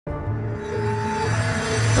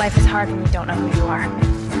Life is hard when you don't know who you are.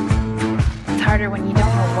 It's harder when you don't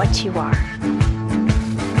know what you are.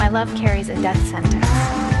 My love carries a death sentence.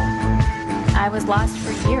 I was lost for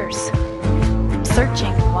years,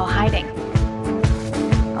 searching while hiding,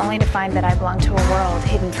 only to find that I belong to a world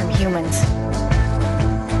hidden from humans.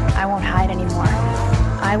 I won't hide anymore.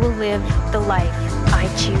 I will live the life I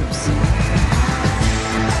choose.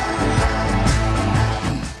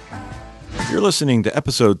 You're listening to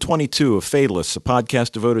episode 22 of Fatalists, a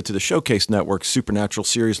podcast devoted to the Showcase Network's supernatural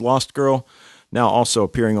series Lost Girl, now also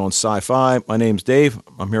appearing on Sci-Fi. My name's Dave.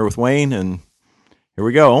 I'm here with Wayne, and here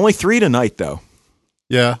we go. Only 3 tonight, though.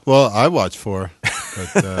 Yeah, well, I watched 4,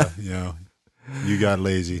 but, you got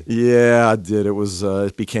lazy. Yeah, I did.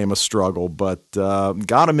 It became a struggle, but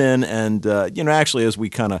got them in, and, actually, as we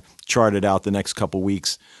kind of charted out the next couple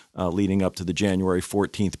weeks leading up to the January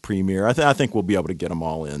 14th premiere, I think we'll be able to get them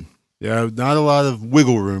all in. Yeah, not a lot of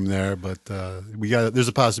wiggle room there, but there's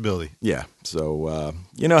a possibility. Yeah. So,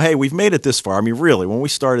 hey, we've made it this far. I mean, really, when we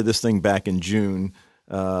started this thing back in June,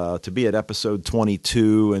 to be at episode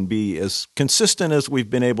 22 and be as consistent as we've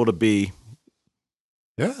been able to be.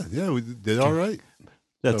 Yeah, we did all right.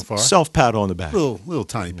 That's so far. Self-pat on the back. Little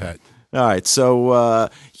tiny pat. All right, so,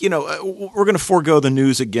 we're going to forego the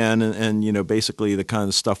news again and basically the kind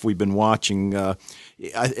of stuff we've been watching. I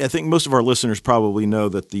think most of our listeners probably know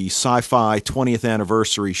that the Sci-Fi 20th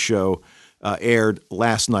anniversary show aired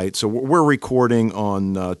last night. So we're recording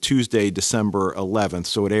on Tuesday, December 11th.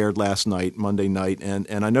 So it aired last night, Monday night.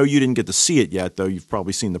 And I know you didn't get to see it yet, though. You've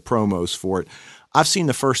probably seen the promos for it. I've seen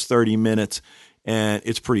the first 30 minutes, and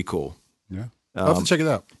it's pretty cool. Yeah, I'll have to check it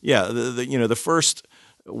out. Yeah, the first...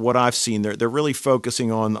 What I've seen, they're really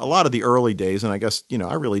focusing on a lot of the early days, and I guess,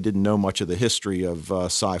 I really didn't know much of the history of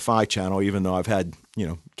Sci-Fi Channel, even though I've had,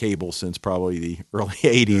 cable since probably the early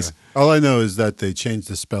 80s. Yeah. All I know is that they changed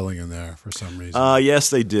the spelling in there for some reason.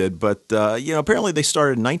 Yes, they did, but, apparently they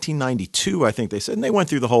started in 1992, I think they said, and they went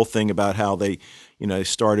through the whole thing about how they,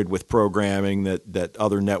 started with programming that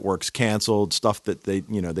other networks canceled, stuff that they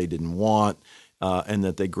didn't want. And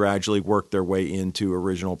that they gradually worked their way into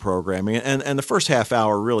original programming. And the first half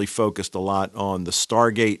hour really focused a lot on the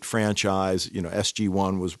Stargate franchise.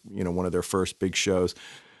 SG-1 was, one of their first big shows.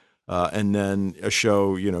 And then a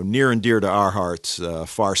show, near and dear to our hearts,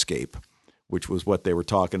 Farscape, which was what they were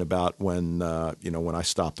talking about when, when I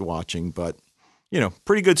stopped watching. But,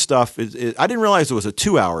 pretty good stuff. I didn't realize it was a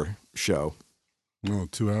 2-hour show. Oh,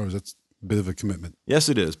 2 hours. That's a bit of a commitment. Yes,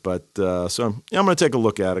 it is. But so I'm going to take a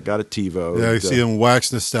look at it. Got a TiVo. Yeah, I see them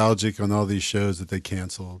wax nostalgic on all these shows that they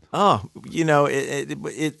canceled. Oh,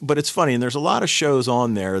 but it's funny. And there's a lot of shows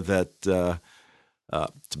on there that, to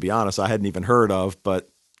be honest, I hadn't even heard of, but,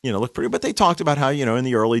 look pretty. But they talked about how, in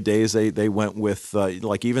the early days, they went with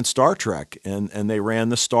like even Star Trek and they ran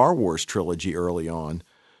the Star Wars trilogy early on.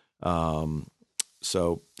 Rod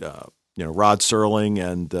Serling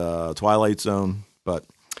and Twilight Zone. But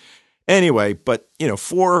anyway,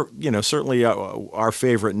 for, certainly our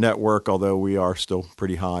favorite network, although we are still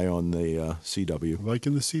pretty high on the CW.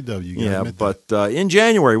 Liking the CW. Yeah, but in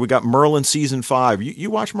January, we got Merlin Season 5.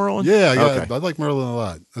 You watch Merlin? Yeah, okay. I like Merlin a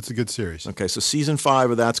lot. That's a good series. Okay, so Season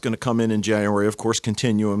 5 of that's going to come in January. Of course,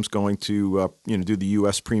 Continuum's going to do the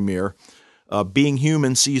U.S. premiere. Being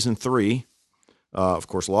Human Season 3. Of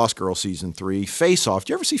course, Lost Girl Season 3. Face Off.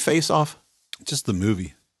 Do you ever see Face Off? Just the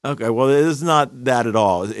movie. Okay, well, it is not that at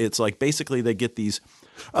all. It's like basically they get these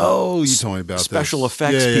you told me about special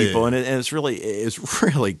effects people, and it's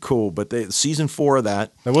really cool. But season 4 of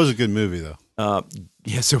that was a good movie, though.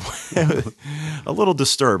 Yes, it was a little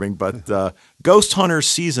disturbing. But Ghost Hunters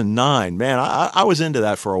Season 9, man, I was into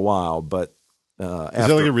that for a while, but. Is that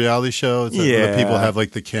like a reality show? It's like where people have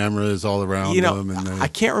like the cameras all around them. And I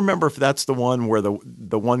can't remember if that's the one where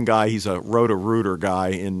the one guy, he's a Roto-Rooter guy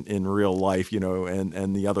in real life,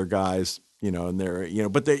 and the other guys, and they're,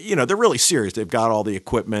 but they're really serious. They've got all the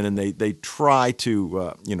equipment and they try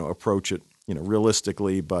to, approach it,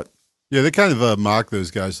 realistically, but. Yeah, they kind of mock those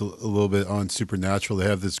guys a little bit on Supernatural. They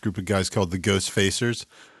have this group of guys called the Ghost Facers.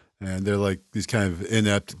 And they're like these kind of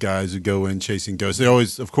inept guys who go in chasing ghosts. They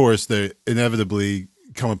always, of course, they inevitably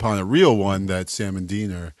come upon a real one that Sam and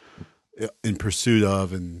Dean are in pursuit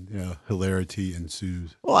of, and hilarity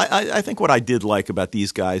ensues. Well, I think what I did like about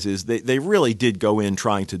these guys is they really did go in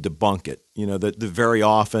trying to debunk it. That very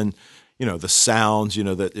often, the sounds,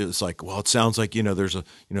 that it's like, well, it sounds like, there's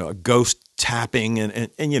a ghost tapping and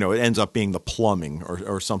it ends up being the plumbing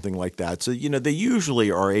or something like that. So, they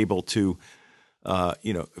usually are able to,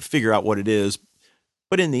 figure out what it is.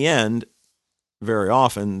 But in the end, very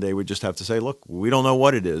often they would just have to say, look, we don't know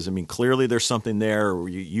what it is. I mean, clearly there's something there. Or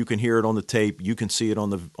you can hear it on the tape. You can see it on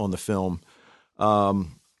the film.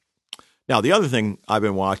 Now, the other thing I've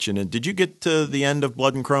been watching, and did you get to the end of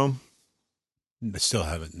Blood and Chrome? I still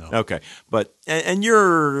haven't. No. Okay, but and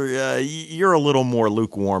you're a little more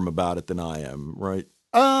lukewarm about it than I am, right?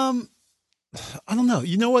 I don't know.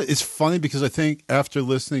 You know what? It's funny because I think after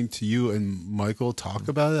listening to you and Michael talk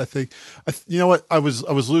about it, I think you know what? I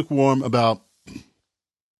was lukewarm about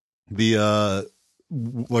the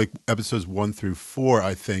like episodes 1 through 4,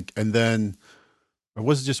 I think, and then or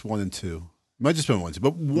was it just 1 and 2? It might have just been 1 and 2.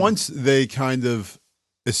 But once they kind of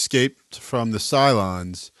escaped from the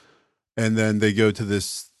Cylons, and then they go to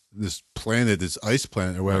this planet, this ice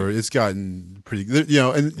planet or whatever, it's gotten pretty, you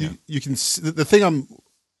know, and you can see, the thing I'm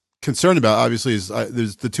concerned about obviously is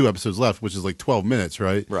there's the 2 episodes left, which is like 12 minutes,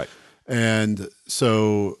 right? Right. And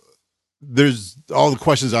so there's all the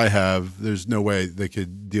questions I have. There's no way they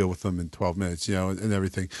could deal with them in 12 minutes, you know, and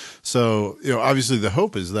everything. So, you know, obviously the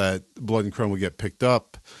hope is that Blood and Chrome will get picked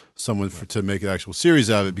up, someone to make an actual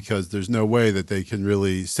series out of it, because there's no way that they can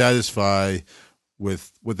really satisfy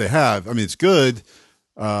with what they have. I mean, it's good,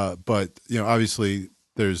 but you know, obviously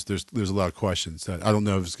there's a lot of questions that I don't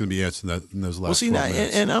know if it's going to be answered in those last. Well, see, 12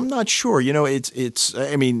 minutes. and I'm not sure. You know, it's.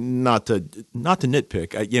 I mean, not to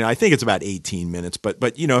nitpick. You know, I think it's about 18 minutes.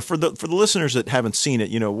 But you know, for the listeners that haven't seen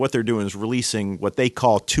it, you know, what they're doing is releasing what they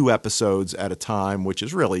call 2 episodes at a time, which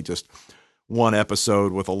is really just one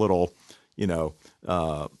episode with a little, you know,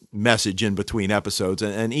 message in between episodes,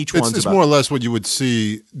 and each one's it's about, more or less what you would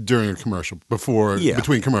see during a commercial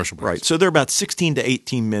between commercial breaks. Right. So they're about 16 to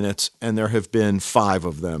 18 minutes, and there have been 5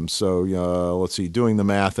 of them. So let's see, doing the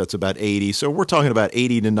math, that's about 80. So we're talking about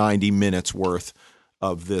 80 to 90 minutes worth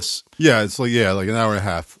of this. Yeah, it's like like an hour and a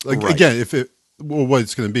half. Like Right. again, what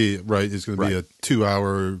it's going to be, right, is going to be a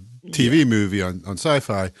 2-hour TV movie on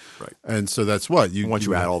Sci-Fi, Right. And so that's what Once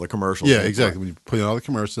you add all the commercials. Yeah, in, exactly. right. When you put in all the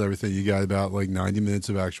commercials and everything, you got about like 90 minutes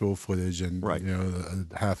of actual footage and Right. you know,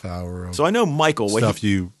 a half hour of So I know Michael. stuff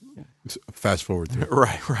you fast forward through.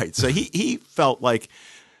 Right. So he felt like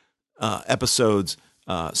episodes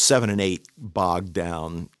 7 and 8 bogged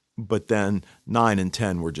down, but then 9 and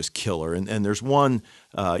 10 were just killer. And there's one,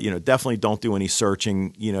 you know, definitely don't do any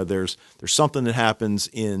searching. You know, there's something that happens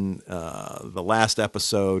in the last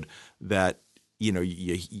episode that, you know,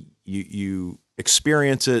 you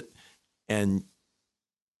experience it and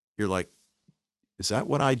you're like, is that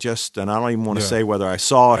what I just, and I don't even want to say whether I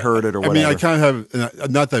saw it, heard it, or whatever. I mean, I kind of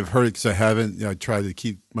have, not that I've heard it because I haven't, you know, I try to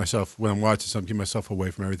keep myself, when I'm watching something, keep myself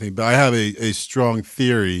away from everything. But I have a strong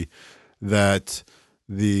theory that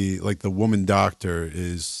the woman doctor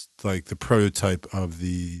is like the prototype of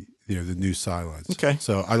the, you know, the new Cylons. Okay.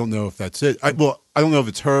 So I don't know if that's it. I don't know if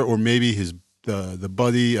it's her or maybe the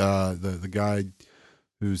buddy, the guy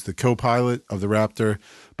who's the co-pilot of the Raptor.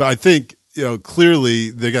 But I think, you know, clearly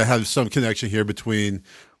they're going to have some connection here between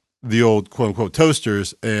the old quote unquote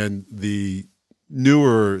toasters and the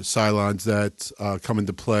newer Cylons that come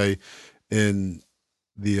into play in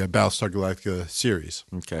the Battlestar Galactica series.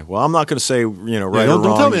 Okay. Well, I'm not going to say, you know, right or don't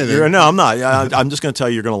wrong. tell me anything. No, I'm not. I'm just going to tell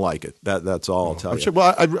you you're going to like it. That's all I'll tell you. Sure,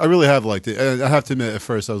 well, I really have liked it. And I have to admit, at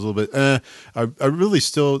first I was a little bit. I really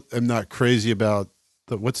still am not crazy about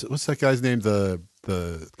what's that guy's name? The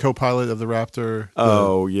co-pilot of the Raptor.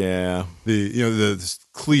 Yeah. The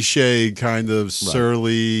cliche kind of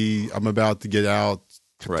surly, I'm about to get out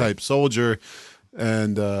type soldier,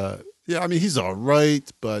 and yeah, I mean he's all right,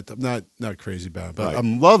 but I'm not crazy about it. But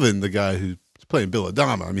I'm loving the guy who's playing Bill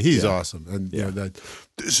Adama. I mean he's awesome, and you know that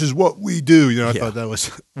this is what we do. You know, I thought that was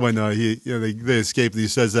when they escaped. And he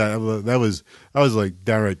says that I was like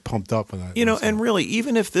downright pumped up when I and really,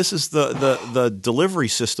 even if this is the delivery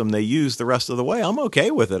system they use the rest of the way, I'm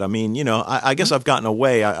okay with it. I mean, you know, I guess I've gotten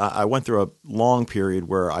away. I went through a long period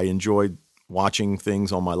where I enjoyed watching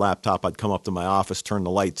things on my laptop. I'd come up to my office, turn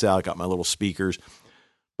the lights out, got my little speakers.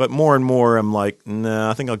 But more and more, I'm like, nah,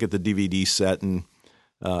 I think I'll get the DVD set and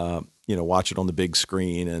you know, watch it on the big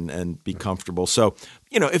screen and be comfortable. So,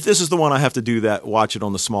 you know, if this is the one I have to do that, watch it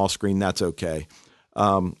on the small screen, that's okay.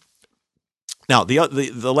 Now,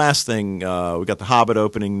 the last thing, we got The Hobbit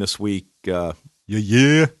opening this week. yeah.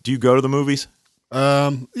 Do you go to the movies? Yeah,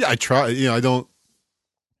 I try. You know,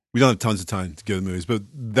 we don't have tons of time to go to the movies, but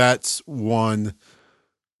that's one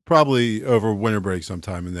probably over winter break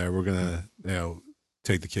sometime in there. We're gonna, you know,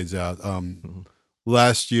 take the kids out.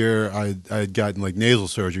 Last year I had gotten like nasal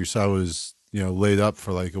surgery, so I was, you know, laid up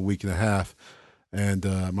for like a week and a half. And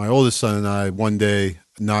my oldest son and I one day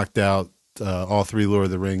knocked out all 3 Lord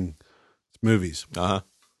of the Ring movies.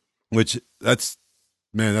 Which that's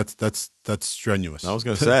strenuous. I was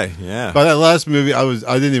going to say, yeah. By that last movie, I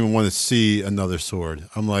didn't even want to see another sword.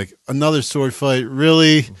 I'm like, another sword fight,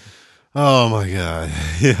 really? Oh my god,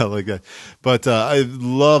 yeah, like that. But I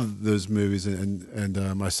love those movies,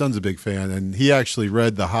 and my son's a big fan, and he actually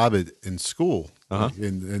read The Hobbit in school. Like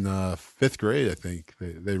in fifth grade, I think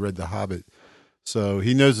they read The Hobbit, so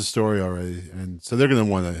he knows the story already, and so they're going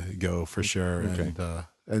to want to go for sure. Okay.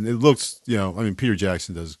 And it looks, I mean, Peter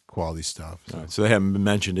Jackson does quality stuff. So. All right, so they haven't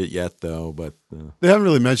mentioned it yet, though. But They haven't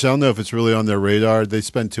really mentioned. I don't know if it's really on their radar. They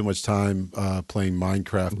spend too much time playing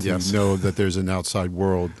Minecraft to know that there's an outside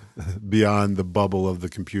world beyond the bubble of the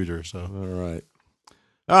computer. So, all right.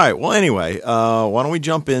 Well, anyway, why don't we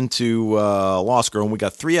jump into Lost Girl? And we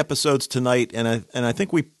got 3 episodes tonight, and I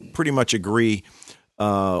think we pretty much agree.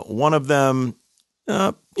 One of them,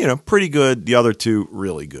 pretty good. The other 2,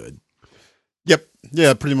 really good. Yep.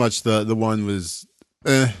 Yeah, pretty much the one was,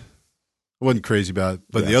 I wasn't crazy about it,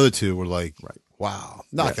 but the other 2 were like, wow,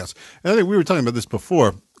 knockouts. And I think we were talking about this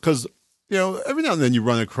before because, every now and then you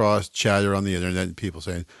run across chatter on the internet and people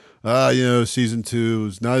saying, season 2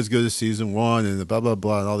 is not as good as season 1 and blah, blah,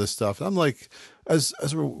 blah, and all this stuff. And I'm like, as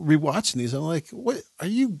we're rewatching these, I'm like, what are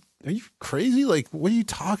you crazy? Like, what are you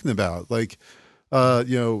talking about? Like,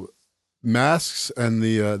 Masks and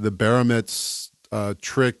the Baramit's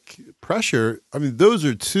Trick Pressure. I mean, those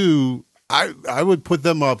are 2. I would put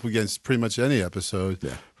them up against pretty much any episode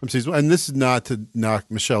from season 1. And this is not to knock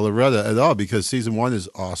Michelle Loretta at all, because season 1 is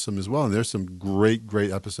awesome as well, and there's some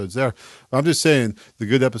great episodes there. I'm just saying the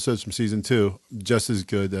good episodes from season 2 just as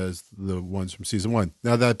good as the ones from season 1.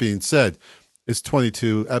 Now that being said, it's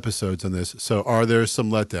 22 episodes on this, so are there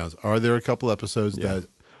some letdowns? Are there a couple episodes that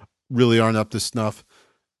really aren't up to snuff?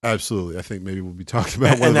 Absolutely. I think maybe we'll be talking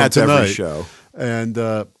about one and of that's them tonight. every show. And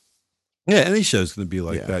any show's going to be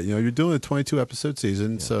like that. You're doing a 22 episode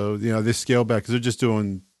season, so they scale back because they're just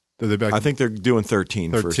doing. They're back. I think they're doing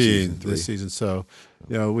 13 for season 3. This season. So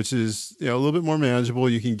which is a little bit more manageable.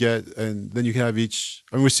 You can get, and then you can have each.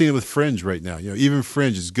 I mean, we're seeing it with Fringe right now. Even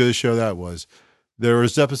Fringe, as good a show that was, there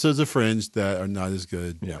was episodes of Fringe that are not as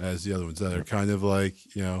good as the other ones that are kind of like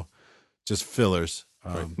just fillers.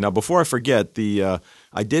 Right. Now, before I forget,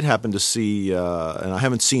 I did happen to see, and I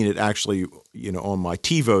haven't seen it actually, on my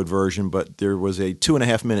TiVo version, but there was a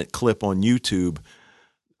 2.5-minute clip on YouTube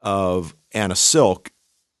of Anna Silk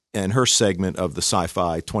and her segment of the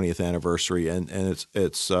Sci-Fi 20th anniversary, and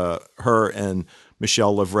it's her and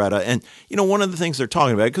Michelle Lovretta, and one of the things they're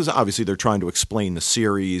talking about, because obviously they're trying to explain the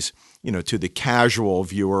series, to the casual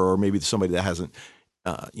viewer or maybe somebody that hasn't,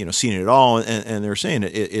 seen it at all, and they're saying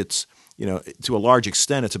it's. To a large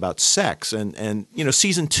extent, it's about sex, and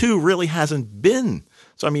season 2 really hasn't been.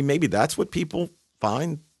 So I mean, maybe that's what people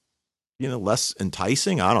find, less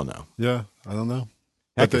enticing. I don't know. Yeah, I don't know.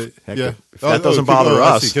 Heck, if that doesn't bother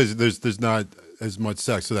us, because there's not as much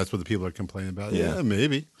sex, so that's what the people are complaining about. Yeah,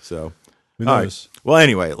 maybe. So, who knows? Right. Well,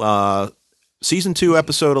 anyway, season 2,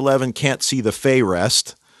 episode 11, Can't See the Fae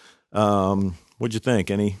Rest. What'd you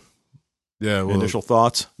think? Any? Yeah, initial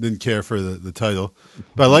thoughts? Didn't care for the title,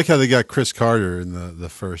 but I like how they got Chris Carter in the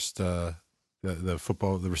first the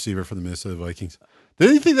receiver for the Minnesota Vikings. Did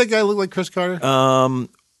you think that guy looked like Chris Carter? I'm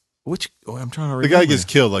trying to remember. The guy gets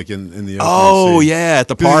killed like in the opening scene. At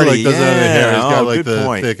the party. He doesn't have any hair. He's got like the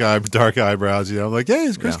point. thick dark eyebrows. I'm like, hey,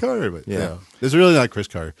 it's Chris Carter, but it's really not Chris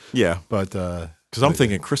Carter. Yeah, but. Because I'm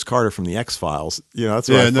thinking Chris Carter from the X-Files. That's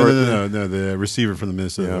what no, the receiver from the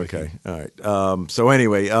Minnesota. Okay, all right. So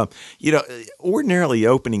anyway, ordinarily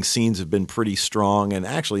opening scenes have been pretty strong, and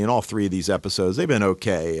actually in all 3 of these episodes, they've been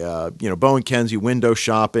okay. Bo and Kenzie window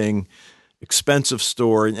shopping, expensive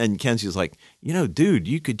store, and Kenzie's like, dude,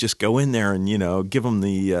 you could just go in there and give them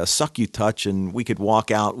the suck you touch, and we could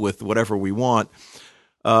walk out with whatever we want.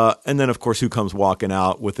 And then, of course, who comes walking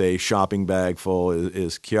out with a shopping bag full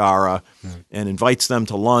is Kiara, and invites them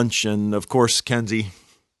to lunch. And, of course, Kenzie.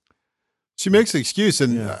 She makes an excuse.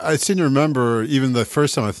 And I seem to remember even the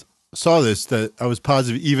first time I saw this that I was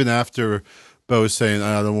positive, even after Bo was saying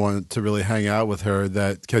I don't want to really hang out with her,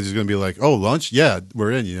 that Kenzie's going to be like, oh, lunch? Yeah,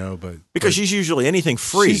 we're in, but. Because she's usually anything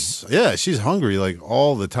free. She's hungry like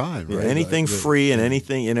all the time. Right? Anything free and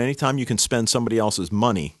anytime you can spend somebody else's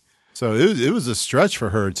money. So it was a stretch for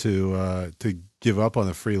her to give up on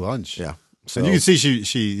a free lunch. Yeah, and you can see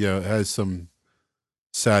she has some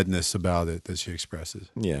sadness about it that she expresses.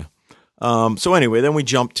 Yeah. So anyway, then we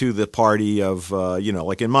jump to the party of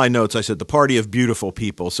like in my notes I said the party of beautiful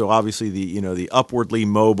people. So obviously the upwardly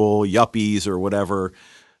mobile yuppies or whatever,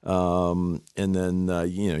 and then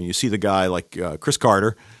you see the guy like Chris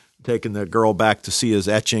Carter taking the girl back to see his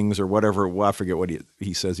etchings or whatever. Well, I forget what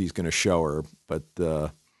he says he's going to show her, but.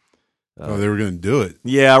 They were going to do it.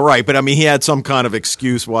 Yeah, right. But I mean, he had some kind of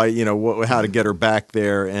excuse why, how to get her back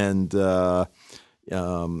there. And,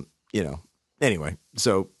 anyway,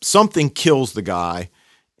 so something kills the guy,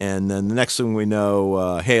 and then the next thing we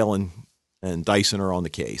know, Hale and Dyson are on the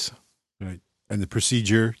case. Right. And the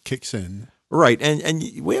procedure kicks in. Right, and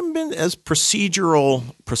we haven't been as procedurally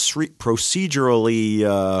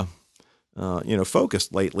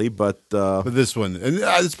focused lately, but this one, and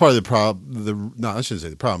it's part of the problem. No, I shouldn't say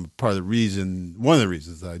the problem. Part of the reason, one of the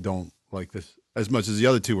reasons that I don't like this as much as the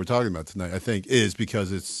other two we're talking about tonight, I think, is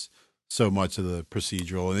because it's so much of the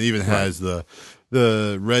procedural, and it even has the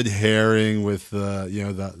red herring with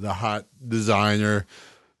the hot designer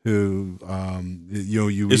who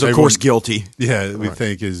is of course guilty. Yeah, we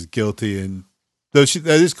think is guilty, and though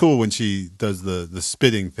that is cool when she does the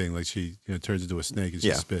spitting thing, like she turns into a snake and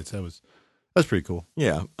she spits. That's pretty cool.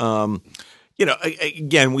 Yeah.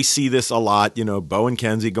 Again, we see this a lot. Bo and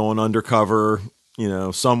Kenzie going undercover,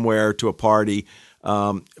 somewhere to a party.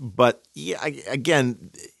 But yeah,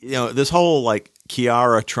 again, this whole like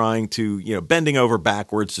Kiara trying to bending over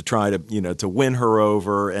backwards to try to to win her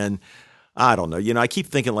over, and I don't know. I keep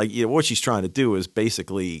thinking like what she's trying to do is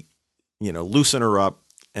basically loosen her up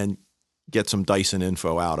and get some Dyson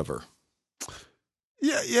info out of her.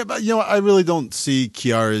 Yeah, but I really don't see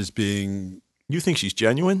Kiara as being. You think she's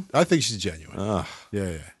genuine? I think she's genuine.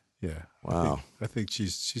 Yeah. Wow. I think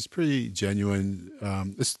she's pretty genuine.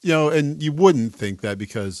 And you wouldn't think that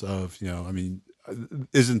because of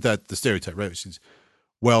isn't that the stereotype, right? She's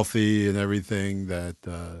wealthy and everything. That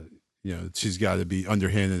she's got to be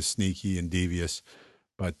underhanded, sneaky, and devious.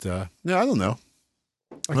 But I don't know.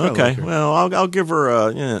 Okay, well, I'll give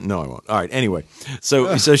her no, I won't. All right, anyway.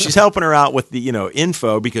 So she's helping her out with the,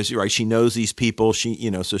 info because you're right, she knows these people.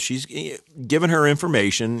 She, so she's giving her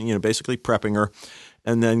information, basically prepping her,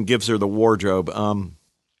 and then gives her the wardrobe.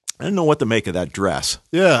 I don't know what to make of that dress.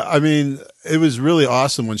 Yeah, I mean, it was really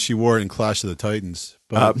awesome when she wore it in Clash of the Titans.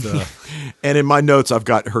 But and in my notes, I've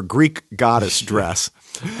got her Greek goddess dress.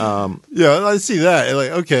 Yeah, I see that.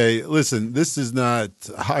 Like, okay, listen, this does not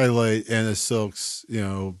highlight Anna Silk's,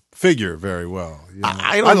 figure very well.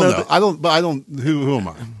 I don't know. I don't. Who am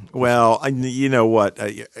I? Well, you know what?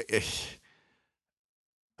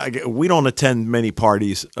 We don't attend many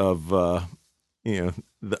parties of, of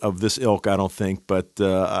this ilk. I don't think, but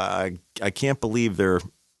I can't believe there are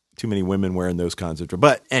too many women wearing those kinds of dresses.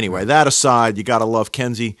 But anyway, that aside, you got to love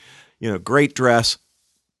Kenzie. Great dress,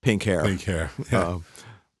 pink hair. Pink hair. Yeah.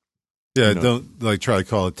 Don't try to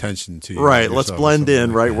call attention to you. Right. Let's blend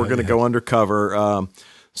in. Right. We're going to go undercover.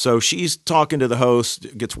 So she's talking to the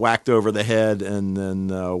host, gets whacked over the head, and then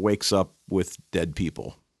wakes up with dead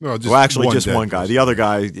people. Well, actually, just one guy. The other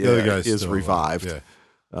guy is revived. Yeah.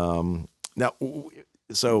 Now,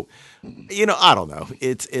 so I don't know.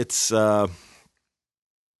 It's.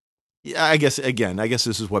 I guess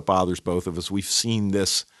this is what bothers both of us. We've seen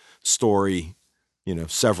this story,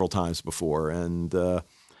 several times before, and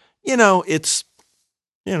it's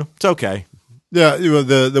okay. Yeah,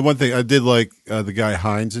 the one thing I did like the guy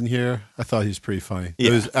Hines in here. I thought he was pretty funny.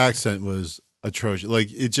 Yeah. His accent was atrocious. Like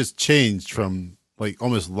it just changed from like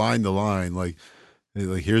almost line to line. Like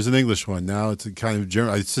here's an English one. Now it's a kind of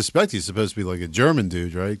German. I suspect he's supposed to be like a German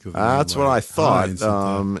dude, right? That's what I thought.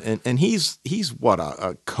 And he's what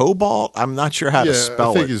a cobalt. I'm not sure how to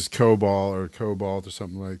spell it. I think it's cobalt or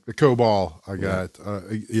something like the cobalt. I got.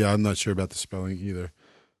 I'm not sure about the spelling either.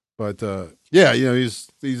 But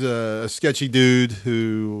he's a sketchy dude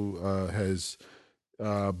who has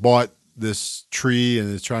bought this tree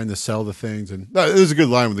and is trying to sell the things. And it was a good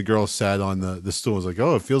line when the girl sat on the stool. It was like,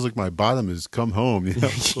 "Oh, it feels like my bottom has come home."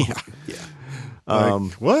 Yeah.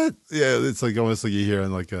 What? Yeah, it's like almost like you hear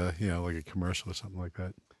in like a commercial or something like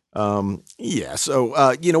that.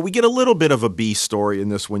 So we get a little bit of a B story in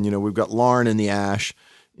this one. We've got Lauren in the ash.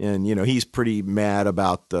 And, he's pretty mad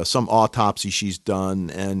about some autopsy she's done.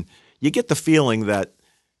 And you get the feeling that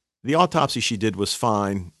the autopsy she did was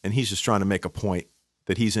fine. And he's just trying to make a point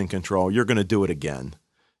that he's in control. You're going to do it again.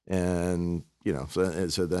 And,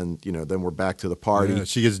 so then we're back to the party. Yeah,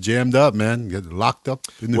 she gets jammed up, man. Gets locked up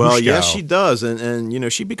in the yes, she does.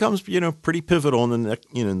 And she becomes, pretty pivotal in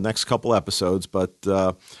the next couple episodes. But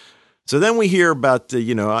so then we hear about,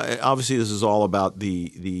 obviously this is all about the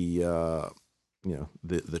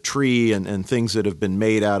tree and things that have been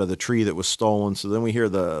made out of the tree that was stolen. So then we hear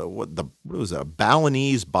what was that? A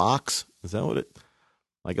Balinese box? Is that what it?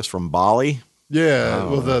 I guess from Bali. Yeah.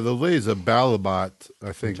 Well, the lady's a Balabat,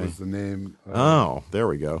 I think was the name. There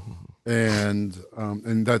we go. And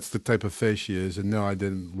that's the type of fae she is. And no, I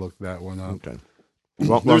didn't look that one up. Okay.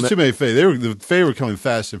 Well, there's too many fae. The fae were coming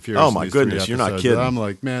fast and furious. Oh my goodness, you're not kidding. I'm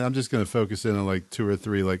like, man, I'm just going to focus in on like 2 or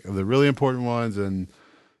 3 like the really important ones and.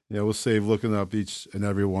 Yeah, we'll save looking up each and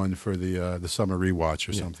every one for the summer rewatch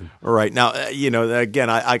or something. All right. Now, again,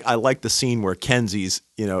 I like the scene where Kenzie's,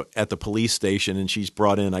 at the police station and she's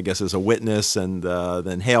brought in, I guess, as a witness. And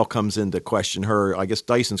then Hale comes in to question her. I guess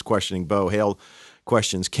Dyson's questioning Bo. Hale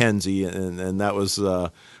questions Kenzie. And that was, it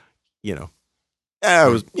was,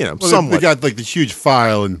 Well, somewhat. they got like the huge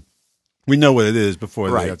file, and we know what it is before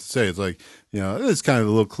Right. they have to say. It's like, it's kind of a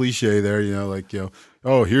little cliche there,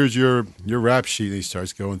 oh, here's your rap sheet. And he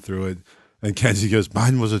starts going through it. And Kenzie goes,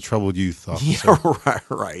 mine was a troubled youth officer. Yeah,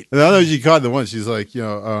 right. And I know she caught the one. She's like,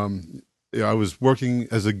 I was working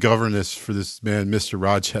as a governess for this man, Mr.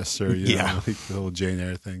 Rochester, like the whole Jane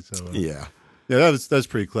Eyre thing. So, Yeah. Yeah, that's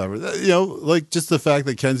pretty clever. Like just the fact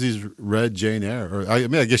that Kenzie's read Jane Eyre, or I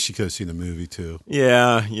guess she could have seen the movie too.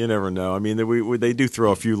 Yeah, you never know. I mean, they do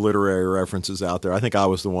throw a few literary references out there. I think I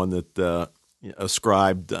was the one that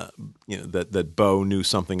ascribed, that Bo knew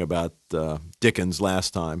something about Dickens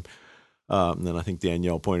last time. And then I think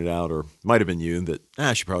Danielle pointed out, or might have been you, that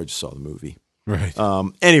she probably just saw the movie. Right.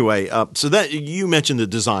 Anyway, so that you mentioned the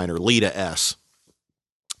designer, Lita S.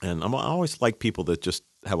 And I always like people that just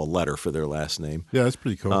have a letter for their last name. Yeah, that's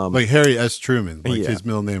pretty cool. Like Harry S. Truman. Like yeah. his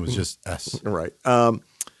middle name was just S. Right.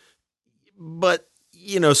 But,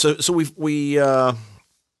 so we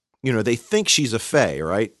they think she's a fae,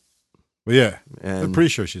 right? Well, yeah. And, I'm pretty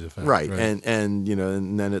sure she's a fae. Right. And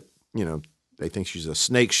then it, they think she's a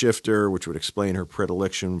snake shifter, which would explain her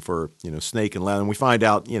predilection for, snake and ladder. And we find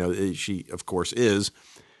out, she, of course, is.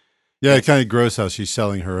 Yeah, it's kind of gross how she's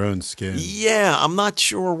selling her own skin. Yeah, I'm not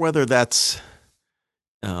sure whether that's,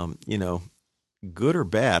 good or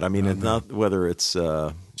bad. I mean, it's not whether it's.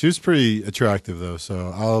 She was pretty attractive, though,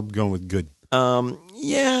 so I'll go with good.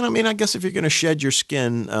 Yeah, and I mean, I guess if you're going to shed your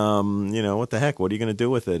skin, what the heck? What are you going to do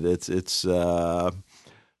with it?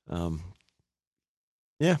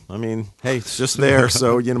 Yeah, I mean, hey, it's just there,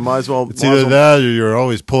 so might as well. It's either that, or you're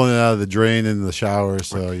always pulling it out of the drain in the shower.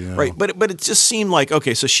 So right. But it just seemed like,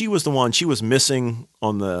 okay, so she was the one. She was missing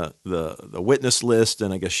on the witness list,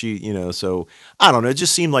 and I guess she, so I don't know. It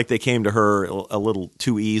just seemed like they came to her a little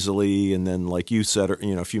too easily, and then, like you said,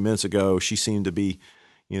 a few minutes ago, she seemed to be,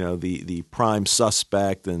 the prime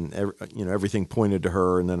suspect, and everything pointed to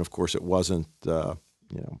her, and then of course it wasn't.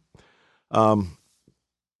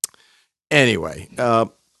 Anyway,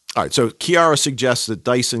 all right. So Kiara suggests that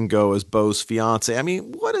Dyson go as Bo's fiance. I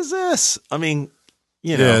mean, what is this? I mean,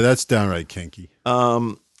 yeah, that's downright kinky.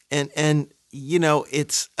 And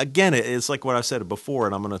it's again, it's like what I said before,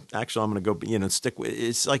 and I'm gonna go, stick with.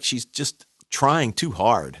 It's like she's just trying too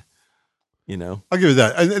hard. I'll give you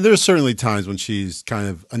that. And there's certainly times when she's kind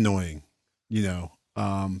of annoying,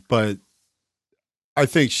 but I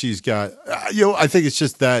think she's got, I think it's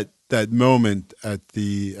just that moment at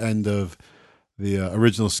the end of the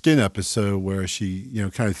original Skin episode where she,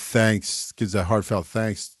 kind of gives that heartfelt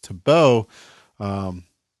thanks to Bo,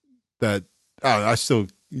 that I still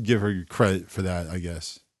give her credit for that, I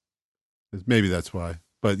guess. Maybe that's why.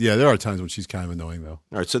 But yeah, there are times when she's kind of annoying, though.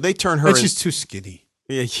 All right, so they turn her and she's too skinny.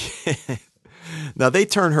 Yeah. Now they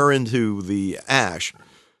turn her into the Ash,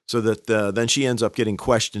 so that then she ends up getting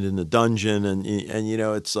questioned in the dungeon, and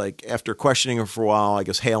it's like after questioning her for a while, I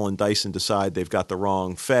guess Hale and Dyson decide they've got the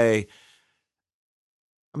wrong fae.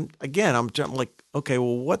 I'm like, okay,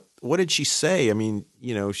 well, what did she say? I mean,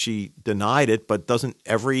 she denied it, but doesn't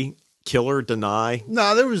every killer deny?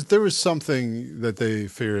 No, there was something that they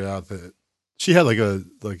figured out that she had like a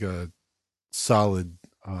solid.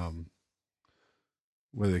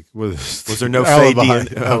 Was there no fey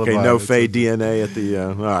DNA? Okay, no fey DNA at the.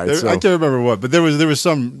 All right, I can't remember what, but there was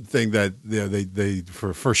something that they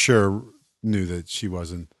for sure knew that she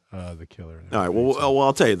wasn't the killer. All right. Well,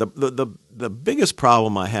 I'll tell you the biggest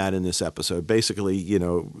problem I had in this episode, basically,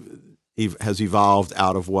 has evolved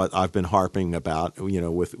out of what I've been harping about,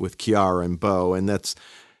 with Kiara and Bo, and that's,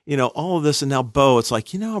 all of this, and now Bo, it's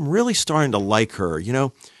like, I'm really starting to like her,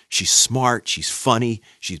 She's smart. She's funny.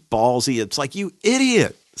 She's ballsy. It's like, you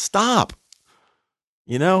idiot. Stop.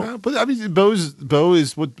 But I mean, Bo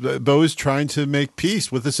is trying to make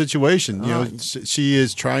peace with the situation. She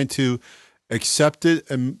is trying to accept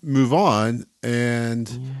it and move on. And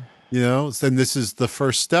then this is the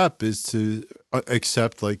first step, is to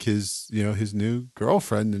accept like his new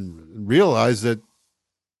girlfriend and realize that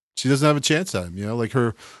she doesn't have a chance at him. Like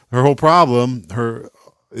her whole problem,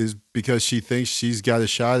 is because she thinks she's got a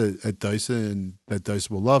shot at Dyson, and that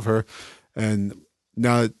Dyson will love her. And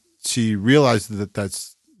now that she realizes that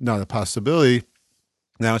that's not a possibility,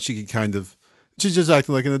 now she can she's just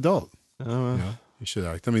acting like an adult. You should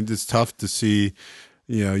act. I mean, it's tough to see,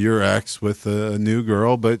 your ex with a new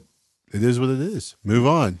girl, but it is what it is. Move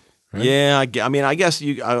on. Right? Yeah, I mean, I guess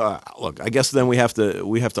you look. I guess then we have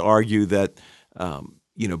to argue that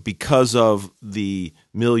because of the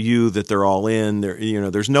milieu that they're all in,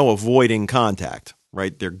 there's no avoiding contact,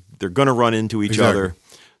 right? They're going to run into each Exactly. other.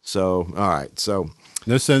 So all right, so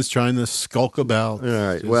No sense trying to skulk about. all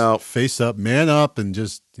right, Just well, face up, man up, and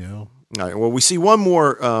just all right. Well, we see one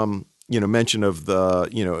more, mention of the,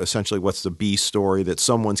 essentially what's the B story that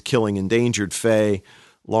someone's killing endangered Faye.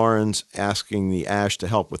 Lauren's asking the Ash to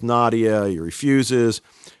help with Nadia. He refuses.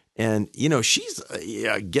 And, she's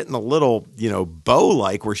getting a little,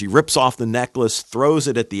 Bo-like where she rips off the necklace, throws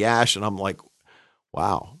it at the Ash. And I'm like,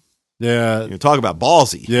 wow. yeah, Talk about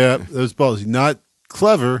ballsy. yeah. Those ballsy, not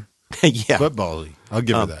clever, Yeah. but ballsy. I'll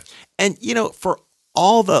give her that. And, for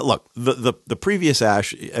all the previous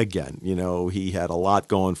Ash, again, he had a lot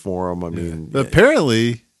going for him. I mean, But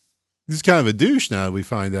apparently, he's kind of a douche now. We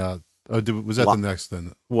find out. Oh, was that the next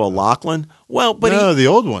then? well, Lachlan. Well, but no, the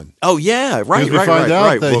old one. oh yeah, right, Because we right, find right, out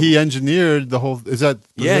right. that Well, he engineered the whole. Is that? Was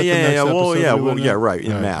Yeah, that the yeah, next yeah. Well, episode yeah, we well, went yeah, in? right,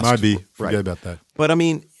 in All Masked. Might be. Forget Right. about that. But I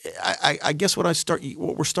mean, I guess what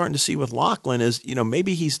we're starting to see with Lachlan is,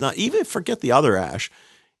 maybe he's not, even forget the other Ash.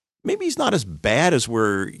 Maybe he's not as bad as I've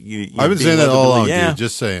been saying that all along, yeah. dude.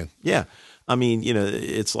 Just saying. Yeah. I mean,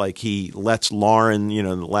 it's like he lets Lauren, in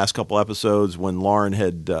the last couple episodes when Lauren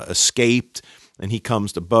had escaped and he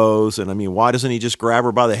comes to Bose. And I mean, why doesn't he just grab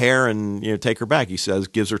her by the hair and, take her back? He says,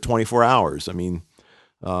 gives her 24 hours. I mean,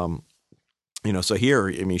 so here,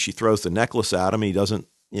 I mean, she throws the necklace at him. He doesn't,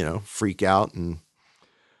 freak out and,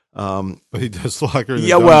 But he does lock her in the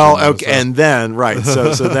yeah, dungeon well, now, okay. so- And then, right.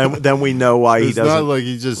 So then we know why he It's doesn't. not like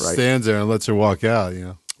he just right. stands there and lets her walk out,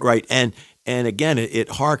 Right. And again, it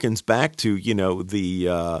harkens back to,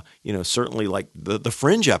 the, certainly like the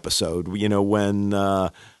Fringe episode, when,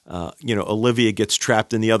 Olivia gets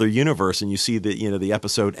trapped in the other universe and you see the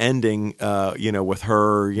episode ending, with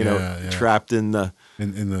her, Yeah. trapped in the,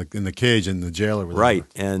 in the cage in the jail or whatever. right.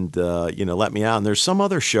 And, let me out. And there's some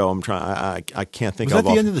other show I'm trying, I can't think Was of.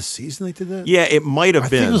 that the end of the season they did that? Yeah, it might have I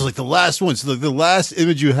been. think it was like the last one. So the last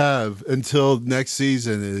image you have until next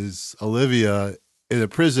season is Olivia in a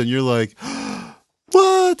prison. You're like,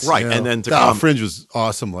 what? Right, and then to Ah, come- Fringe was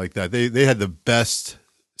awesome like that. They had the best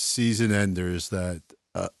season enders that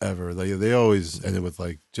ever. They always ended with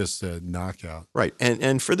like just a knockout. Right.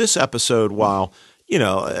 And for this episode, while,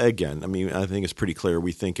 again, I mean, I think it's pretty clear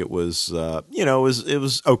we think it was, it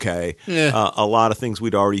was okay. Yeah. A lot of things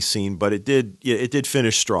we'd already seen, but it did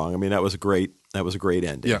finish strong. I mean, that was a great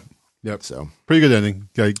ending. Yeah. Yep. So, Pretty good ending.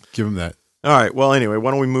 Gotta give him that. all right. Well, anyway, why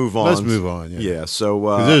don't we move on? Let's move on. Yeah. So,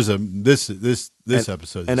 'Cause there's this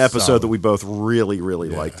episode. an is episode solid. that we both really, really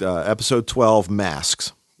liked. Episode 12,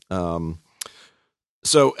 Masks.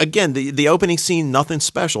 So again, the opening scene, nothing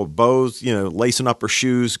special. Bo's, lacing up her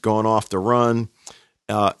shoes, going off to run,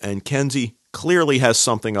 and Kenzie clearly has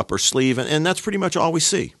something up her sleeve, and that's pretty much all we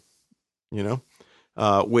see.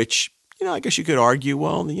 Which I guess you could argue,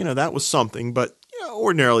 well, that was something, but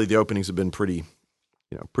ordinarily the openings have been pretty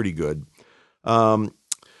good.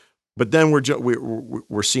 But then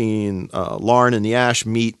we're seeing Lauren and the Ash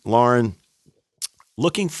meet. Lauren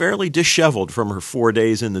looking fairly disheveled from her 4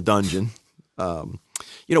 days in the dungeon.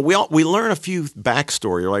 We learn a few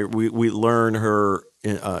backstory. Like we learn her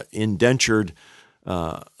indentured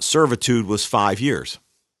servitude was 5 years.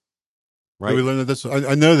 Right. Did we learn that this.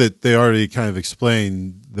 I know that they already kind of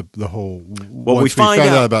explained the whole. Well, once we find found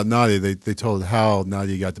out- out about Nadia. They told how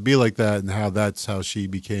Nadia got to be like that, and how that's how she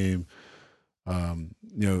became.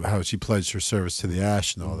 How she pledged her service to the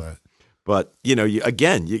Ash and all that. But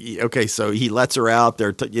okay, so he lets her out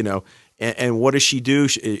there. And what does she do?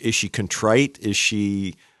 Is she contrite? Is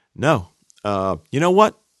she no? You know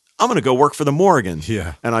what? I'm going to go work for the Morgan.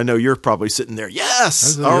 Yeah. And I know you're probably sitting there.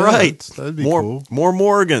 Yes. That's- All yeah, right. that'd be more cool. more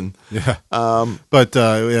Morgan. Yeah. But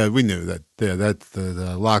we knew that. Yeah, that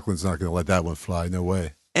the Lachlan's not going to let that one fly. No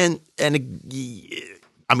way. And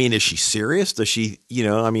I mean, is she serious? Does she,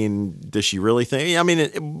 does she really think? I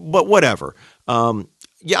mean, but whatever.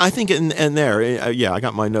 Yeah, I think in there, I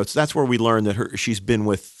got my notes. That's where we learned that she's been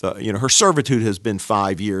with, her servitude has been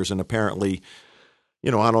 5 years, and apparently,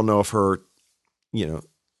 I don't know if her,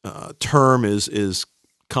 term is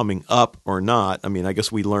coming up or not. I mean, I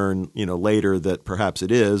guess we learn, later that perhaps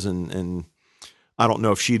it is, and I don't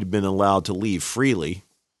know if she'd been allowed to leave freely.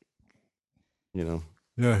 Yeah,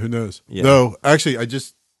 who knows? Yeah. No, actually,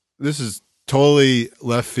 this is totally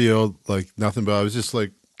left field, like nothing. But I was just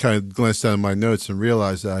like kind of glanced down my notes and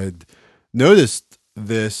realized I had noticed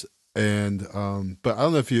this, and but I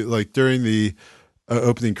don't know if you like during the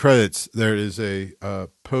opening credits, there is a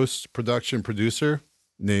post production producer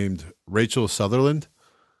named Rachel Sutherland.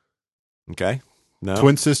 Okay. No,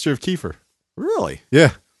 twin sister of Kiefer. really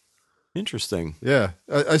Yeah. interesting. Yeah,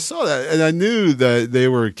 I saw that, and I knew that they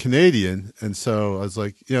were Canadian, and so I was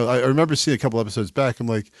like, I remember seeing a couple episodes back. I'm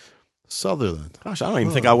like, Sutherland. Gosh, I don't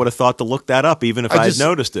even think I would have thought to look that up, even if I had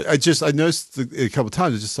noticed it. I noticed it a couple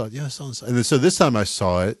times. I just thought, yeah, I saw this. And then, so this time I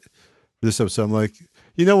saw it, this episode. I'm like,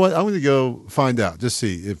 you know what? I'm going to go find out, just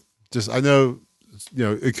see if I know,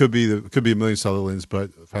 it could be a million Sutherlands,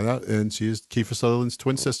 but find out. And she is Kiefer Sutherland's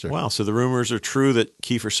twin sister. Wow, so the rumors are true that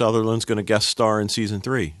Kiefer Sutherland's going to guest star in season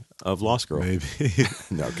 3 of Lost Girl. Maybe.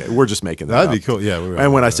 No, okay, we're just making that That'd up. be cool. Yeah.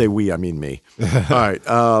 And when I say we, I mean me. All right.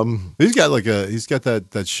 He's got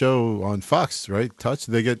that show on Fox, right? Touch.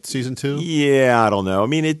 Did they get season 2? Yeah, I don't know. I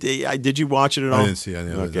mean, did you watch it at all? I didn't see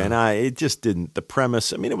any of it. Okay, No. and it just didn't. The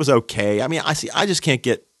premise. I mean, it was okay. I mean, I just can't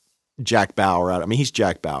get Jack Bauer out. I mean, he's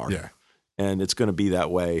Jack Bauer. Yeah. And it's going to be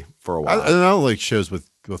that way for a I while. don't like shows with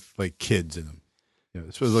like kids in them.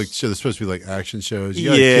 It's supposed to be like action shows.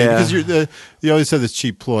 Yeah. Because you always have this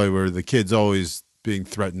cheap ploy where the kid's always being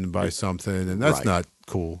threatened by something, and that's Right. not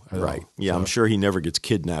cool at Right. all. Yeah, So- I'm sure he never gets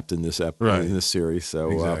kidnapped in this Right. in this series. So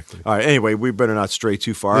Exactly. all right. Anyway, we better not stray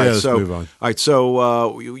too far. Yeah, All right, let's so move on. all right.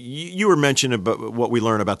 So you were mentioning about what we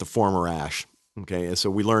learned about the former Ash. Okay, and so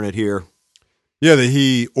we learn it here. Yeah, that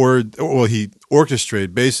he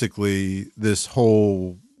orchestrated basically this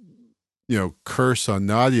whole, curse on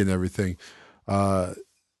Nadia and everything,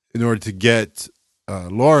 in order to get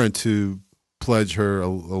Lauren to pledge her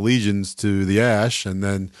allegiance to the Ash, and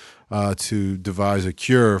then to devise a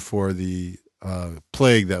cure for the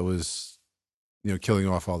plague that was, killing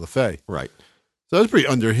off all the Fae. Right. So that was a pretty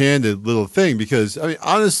underhanded little thing, because I mean,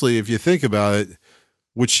 honestly, if you think about it,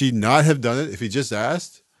 would she not have done it if he just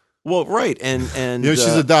asked? Well, right, and she's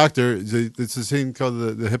a doctor. It's a thing called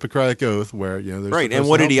the Hippocratic Oath, where they're right. And supposed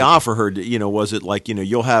what to did he help offer her? Was it like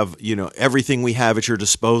you'll have everything we have at your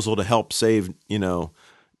disposal to help save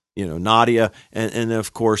Nadia, and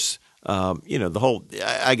of course the whole.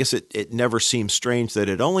 I guess it never seemed strange that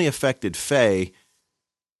it only affected Faye,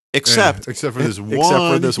 except for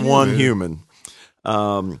this one human.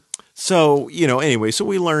 So anyway, so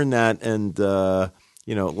we learned that, and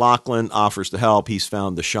Lachlan offers to help. He's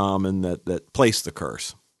found the shaman that placed the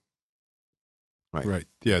curse. Right.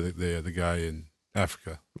 Yeah, the guy in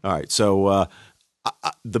Africa. All right. So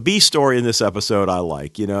the B story in this episode, I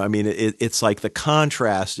like. I mean, it's like the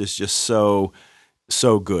contrast is just so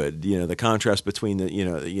good. The contrast between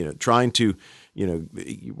the trying to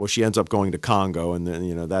well, she ends up going to Congo, and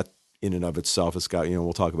then that in and of itself has got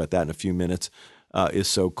we'll talk about that in a few minutes. Is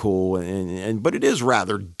so cool, but it is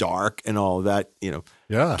rather dark and all of that.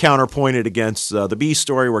 Yeah. Counterpointed against the B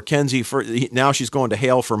story, where Kenzie now she's going to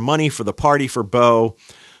Hale for money for the party for Bo,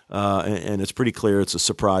 and it's pretty clear it's a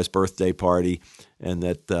surprise birthday party, and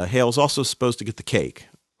that Hale's also supposed to get the cake,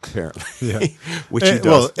 apparently. Yeah, which he does.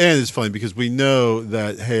 Well, and it's funny because we know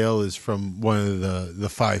that Hale is from one of the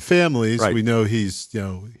 5 families. Right. We know he's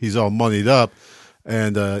all moneyed up.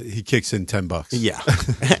 And he kicks in $10. Yeah,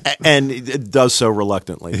 and it does so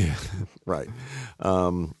reluctantly. Yeah. Right.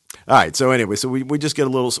 All right. So anyway, so we just get a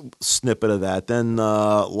little snippet of that. Then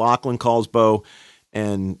Lachlan calls Bo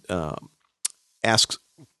and asks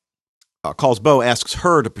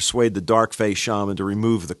her to persuade the Dark Fae shaman to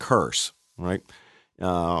remove the curse. Right.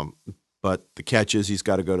 But the catch is he's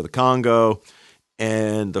got to go to the Congo,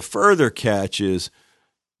 and the further catch is,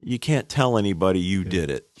 you can't tell anybody you did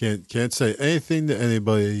it. Can't say anything to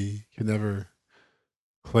anybody. Can never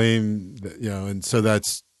claim that, and so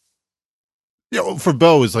that's for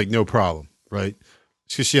Bo is like no problem, right?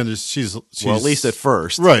 Because she's well, at least at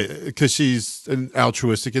first, right? Because she's an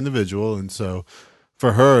altruistic individual, and so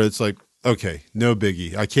for her it's like, okay, no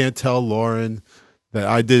biggie. I can't tell Lauren that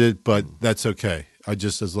I did it, but that's okay.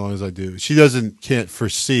 As long as I do. She can't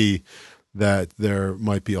foresee that there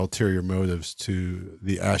might be ulterior motives to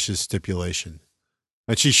the Ash's stipulation.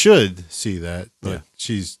 And she should see that, but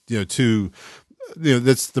she's,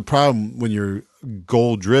 that's the problem when you're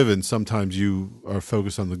goal driven. Sometimes you are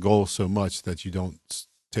focused on the goal so much that you don't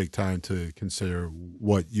take time to consider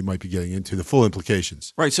what you might be getting into, the full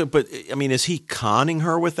implications. Right. So, but I mean, is he conning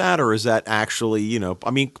her with that, or is that actually,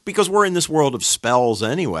 I mean, because we're in this world of spells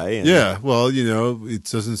anyway. And, yeah. Well, it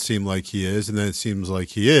doesn't seem like he is, and then it seems like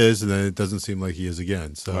he is, and then it doesn't seem like he is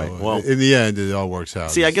again. So, right. Well, in the end, it all works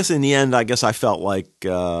out. See, I guess in the end, I felt like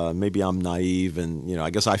maybe I'm naive, and I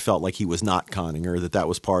guess I felt like he was not conning her. That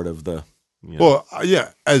was part of the. Well,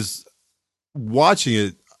 yeah. As watching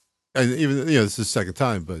it. And even this is the second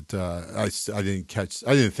time, but I didn't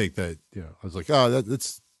think that I was like, oh,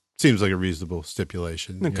 that seems like a reasonable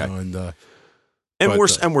stipulation. Okay.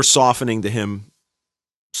 And we're softening to him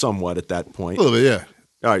somewhat at that point. A little bit, yeah.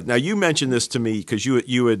 All right. Now you mentioned this to me because you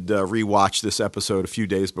had rewatched this episode a few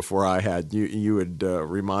days before I had. You had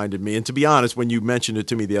reminded me, and to be honest, when you mentioned it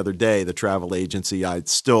to me the other day, the travel agency, I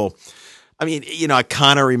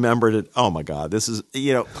kind of remembered it. Oh my God, this is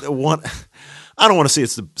one. I don't want to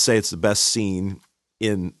say it's the best scene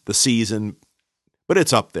in the season, but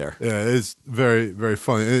it's up there. Yeah, it's very, very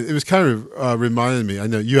funny. It was kind of reminding me. I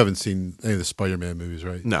know you haven't seen any of the Spider-Man movies,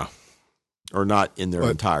 right? No, or not in their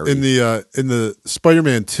entirety. In the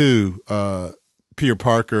Spider-Man 2, Peter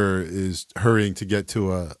Parker is hurrying to get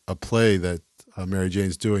to a play that Mary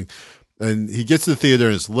Jane's doing, and he gets to the theater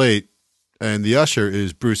and it's late. And the usher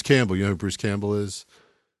is Bruce Campbell. You know who Bruce Campbell is?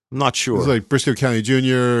 I'm not sure. He's like Briscoe County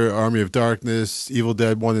Jr., Army of Darkness, Evil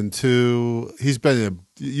Dead 1 and 2. He's been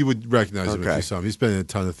you would recognize him if you saw him. He's been in a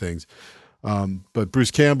ton of things. But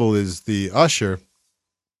Bruce Campbell is the usher,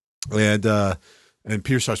 and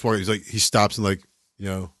Peter starts walking. He stops and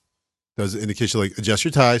does the indication adjust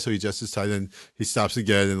your tie. So he adjusts his tie. Then he stops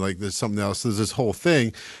again, and there's something else. So there's this whole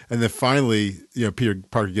thing, and then finally, Peter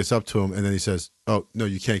Parker gets up to him, and then he says, "Oh no,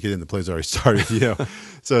 you can't get in. The play's already started."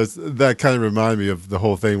 So that kind of reminded me of the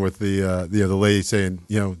whole thing with the lady saying,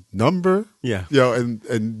 number,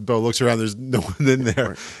 and Bo looks around. There's no one in there,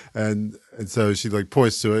 Right. and so she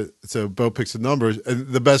points to it. So Bo picks the numbers, and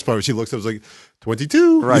the best part was she looks up, was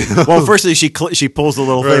 22. Right. Well, firstly, she pulls the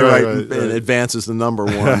little thing Right, and right. advances the number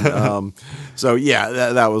one. So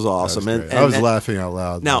yeah, that was awesome. That was great. I was laughing out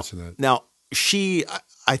loud watching that. Now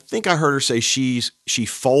I think I heard her say she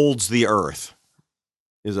folds the earth.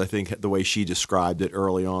 Is I think the way she described it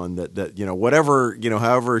early on that whatever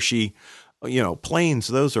however she planes,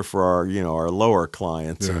 those are for our lower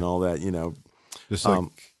clients and all that just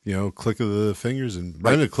click of the fingers and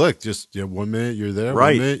right in a click, just 1 minute you're there,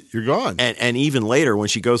 right. 1 minute you're gone. And even later when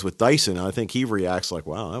she goes with Dyson, I think he reacts like,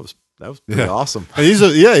 wow, that was pretty awesome. And he's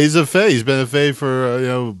a Fae. He's been a Fae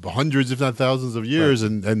for hundreds if not thousands of years,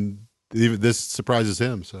 right. and even this surprises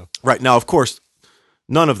him. So right now, of course,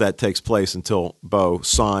 none of that takes place until Bo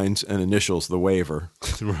signs and initials the waiver.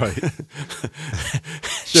 Right.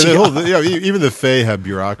 Even the Fae have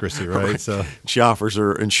bureaucracy, right? So she offers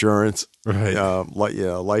her insurance, right?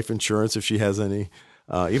 Life insurance if she has any,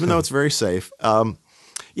 even though it's very safe. So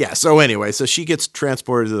anyway, so she gets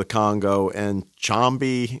transported to the Congo, and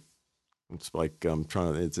Chambi. It's like I'm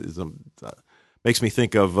trying to. Makes me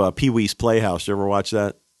think of Pee-wee's Playhouse. You ever watch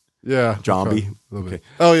that? Yeah, Chambi. Okay.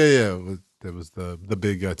 Oh yeah. That was the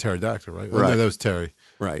big pterodactyl, right? Right. No, that was Terry.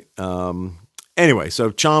 Right. Anyway, so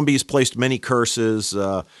Chambi's placed many curses,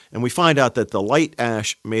 and we find out that the Light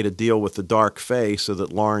Ash made a deal with the Dark Fae so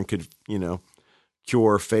that Lauren could,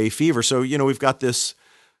 cure Fae fever. So, we've got this,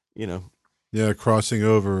 crossing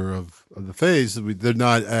over of the Faes. They're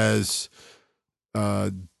not as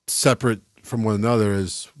separate from one another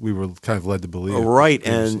as we were kind of led to believe. Right,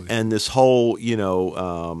 and this whole,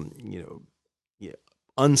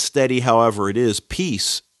 unsteady, however it is,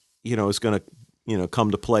 peace, is going to,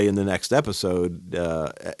 come to play in the next episode,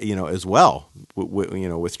 as well,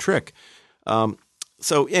 with Trick.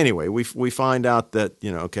 So anyway, we find out that,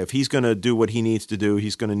 if he's going to do what he needs to do,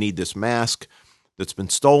 he's going to need this mask that's been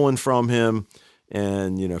stolen from him.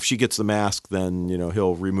 And, if she gets the mask, then,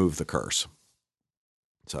 he'll remove the curse.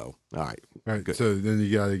 So, all right. Right. Good. So then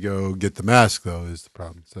you got to go get the mask, though, is the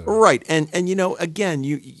problem. So. Right. And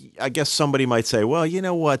again, I guess somebody might say, well, you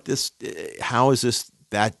know what, how is this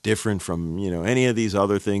that different from, any of these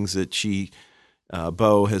other things that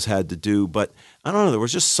Bo has had to do? But I don't know. There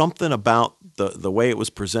was just something about the way it was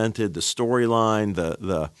presented, the storyline,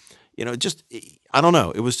 I don't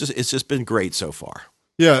know. It's just been great so far.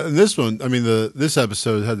 Yeah, and this one, I mean, this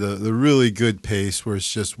episode had the really good pace where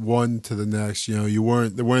it's just one to the next. There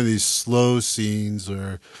weren't these slow scenes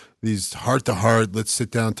or these heart to heart, let's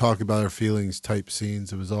sit down, talk about our feelings type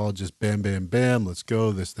scenes. It was all just bam, bam, bam, let's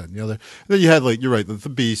go, this, that, and the other. And then you had you're right, the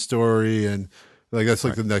B story, and that's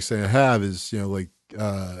the next thing I have is Kenzie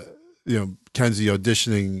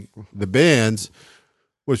auditioning the bands,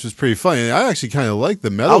 which was pretty funny. And I actually kind of liked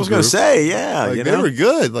the metal. I was going to say, yeah, they were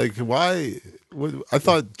good. Why? I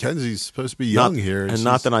thought Kenzie's supposed to be young here. And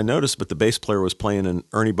not that I noticed, but the bass player was playing an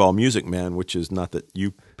Ernie Ball Music Man, which is not that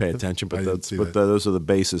you pay attention, but those are the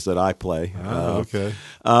basses that I play. Okay.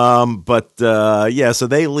 So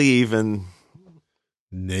they leave and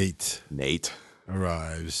Nate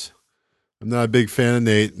arrives. I'm not a big fan of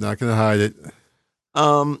Nate. Not going to hide it.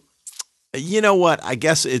 You know what? I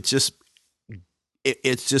guess it's just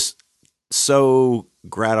so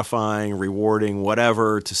gratifying, rewarding,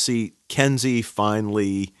 whatever, to see Kenzie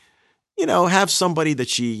finally, have somebody that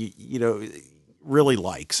she, really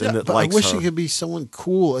likes and that but likes I wish her. it could be someone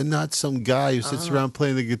cool and not some guy who sits around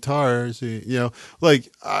playing the guitar. So, you know,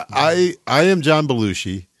 like I am John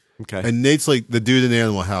Belushi. Okay. And Nate's like the dude in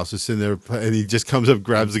Animal House is sitting there, and he just comes up,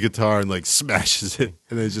 grabs the guitar, and like smashes it,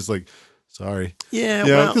 and then it's just like, sorry, Yeah,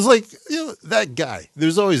 you know, well, because like that guy.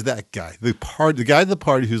 There's always that guy, the guy at the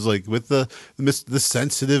party who's like with the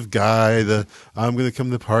sensitive guy. I'm gonna come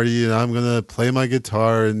to the party and I'm gonna play my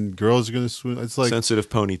guitar and girls are gonna swoon. It's like sensitive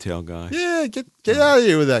ponytail guy. yeah, get out of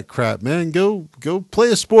here with that crap, man. Go play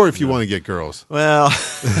a sport if you want to get girls. Well,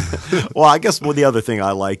 well, I guess the other thing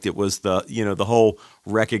I liked it was the whole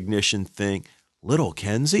recognition thing. Little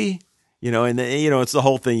Kenzie, and it's the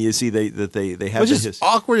whole thing. You see they have It's just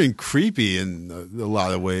awkward and creepy in a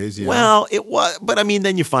lot of ways. Well, it was, but I mean,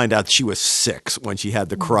 then you find out she was 6 when she had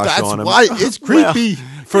the crush on him. That's why it's creepy.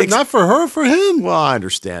 Not for her, for him. Well, I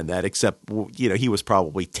understand that, except he was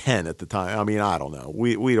probably 10 at the time. I mean, I don't know.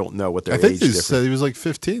 We don't know what their age difference. I think they said he was like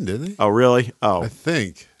 15, didn't he? Oh, really? Oh, I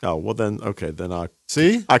think. Oh, well then, okay, then I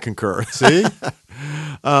concur. See,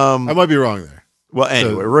 I might be wrong there. Well,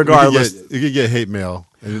 anyway, regardless, you could get hate mail,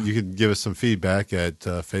 and you can give us some feedback at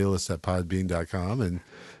fatalist@podbean.com and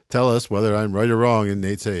tell us whether I'm right or wrong in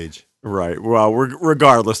Nate's age. Right. Well,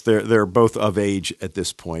 regardless, they're both of age at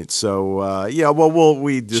this point. So yeah. Well,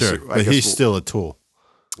 sure, but he's still a tool.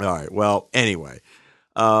 All right. Well, anyway,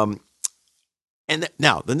 and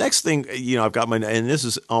now the next thing, I've got and this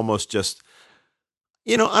is almost just.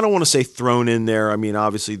 I don't want to say thrown in there. I mean,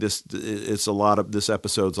 obviously, this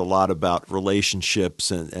episode's a lot about relationships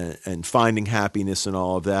and finding happiness and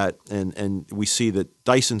all of that. And we see that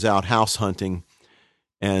Dyson's out house hunting,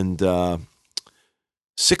 and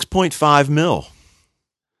 $6.5 million.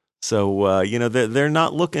 So they're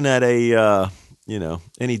not looking at any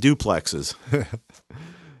duplexes.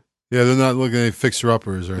 Yeah, they're not looking at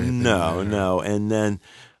fixer-uppers or anything. No. And then.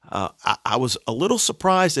 I was a little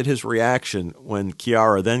surprised at his reaction when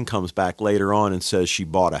Kiara then comes back later on and says she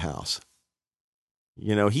bought a house.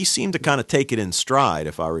 He seemed to kind of take it in stride,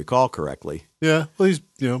 if I recall correctly. Yeah, well, he's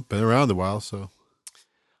been around a while, so.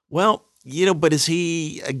 Well, but is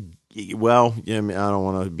he? Well, I don't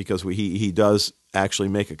want to because he does actually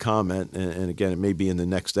make a comment, and again, it may be in the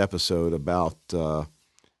next episode about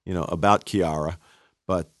about Kiara,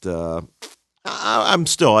 but I'm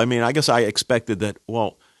still. I mean, I guess I expected that.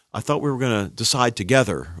 Well. I thought we were going to decide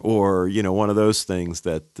together, or one of those things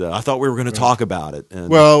that I thought we were going to talk about it. And,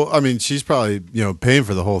 well, I mean, she's probably paying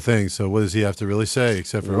for the whole thing. So what does he have to really say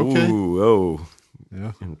except for okay? Ooh, oh,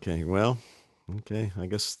 yeah, okay. Well, okay. I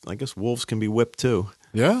guess wolves can be whipped too.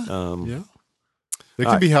 Yeah, yeah. They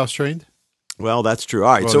can be house trained. Well, that's true.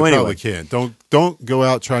 All right. Well, so they anyway, can't. Don't go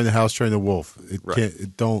out trying to house train a wolf. It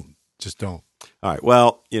can't. Don't. All right.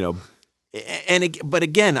 Well, but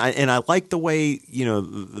again, I like the way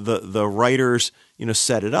the writers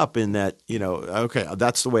set it up in that okay,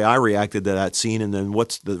 that's the way I reacted to that scene, and then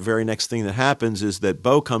what's the very next thing that happens is that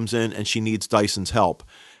Bo comes in and she needs Dyson's help,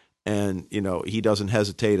 and he doesn't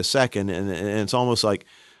hesitate a second, and it's almost like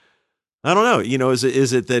I don't know,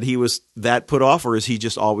 is it that he was that put off, or is he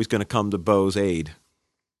just always going to come to Bo's aid?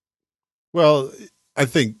 Well, I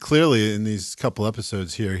think clearly in these couple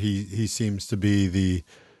episodes here, he seems to be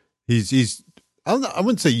He's I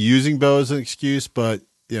wouldn't say using Bo as an excuse, but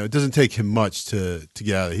it doesn't take him much to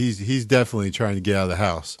get out. He's definitely trying to get out of the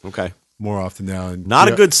house. Okay, more often now. And not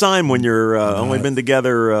a good sign when you're only been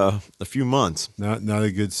together a few months. Not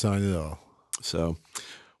a good sign at all. So,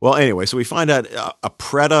 well, anyway, so we find out a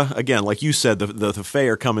Preda again, like you said, the Fae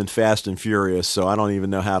are coming fast and furious. So I don't even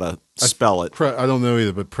know how to spell it. I don't know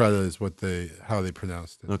either, but Preda is how they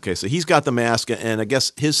pronounced it. Okay, so he's got the mask, and I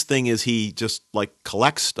guess his thing is he just like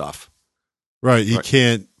collects stuff. Right, he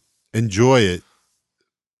can't enjoy it,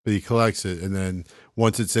 but he collects it, and then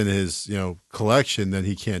once it's in his collection, then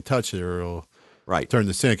he can't touch it or it'll turn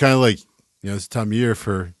to sand. Kind of like this time of year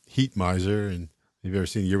for Heat Miser. And have you ever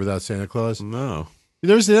seen A Year Without Santa Claus? No. You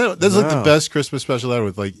never seen that? That's like the best Christmas special ever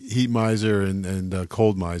with like Heat Miser and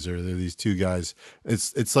Cold Miser. They're these two guys.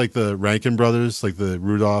 It's like the Rankin brothers, like the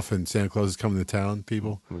Rudolph and Santa Claus is coming to town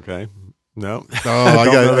people. Okay. No.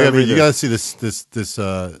 Oh, you got to see this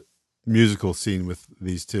musical scene with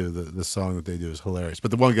these two. The song that they do is hilarious. But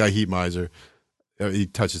the one guy, Heat Miser, he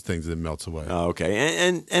touches things and it melts away. Oh,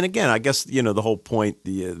 okay. And again, I guess the whole point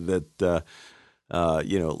that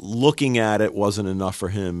looking at it wasn't enough for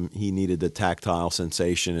him. He needed the tactile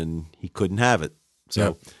sensation, and he couldn't have it.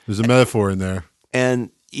 So there's a metaphor in there,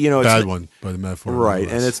 and it's bad one, but a metaphor, right?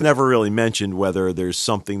 And it's never really mentioned whether there's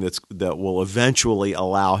something that will eventually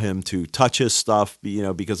allow him to touch his stuff,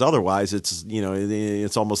 because otherwise it's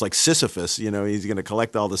it's almost like Sisyphus. He's going to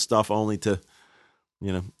collect all the stuff only to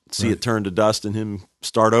see it turn to dust and him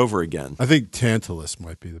start over again. I think Tantalus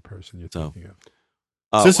might be the person you're thinking of.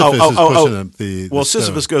 Sisyphus is pushing up the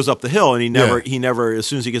Sisyphus stone. goes up the hill, and he never, as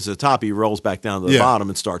soon as he gets to the top, he rolls back down to the bottom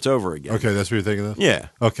and starts over again. Okay, that's what you're thinking of? Yeah.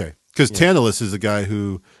 Okay, because Tantalus is the guy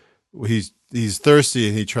who he's thirsty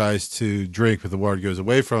and he tries to drink, but the water goes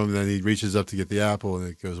away from him, and then he reaches up to get the apple, and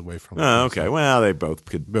it goes away from him. Oh, okay. Well, they both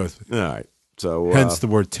could. Both. All right. So hence the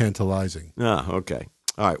word tantalizing. Okay.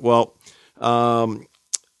 All right. Well,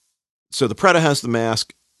 so the Preda has the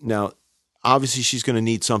mask. Now, obviously, she's going to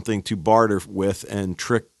need something to barter with and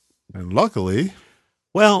Trick. And luckily,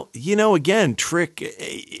 well, again, Trick,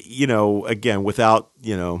 again, without,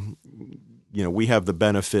 we have the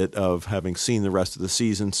benefit of having seen the rest of the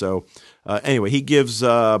season. So anyway, he gives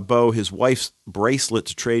Bo his wife's bracelet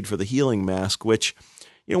to trade for the healing mask, which,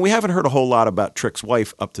 we haven't heard a whole lot about Trick's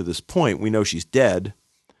wife up to this point. We know she's dead.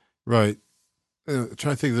 Right. I'm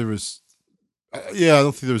trying to think there was, I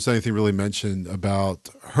don't think there was anything really mentioned about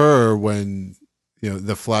her when,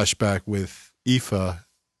 the flashback with Aoife,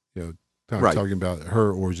 kind of talking about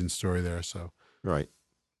her origin story there. So, right.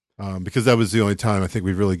 Because that was the only time I think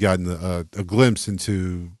we've really gotten a glimpse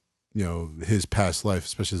into, his past life,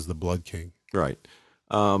 especially as the Blood King. Right.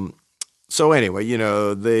 So anyway,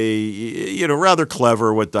 they, rather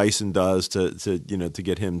clever what Dyson does to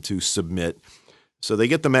get him to submit. So they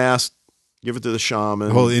get the mask, give it to the shaman.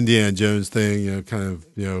 The whole Indiana Jones thing, kind of,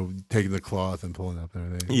 taking the cloth and pulling up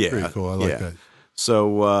everything. Yeah. Pretty cool. I like that.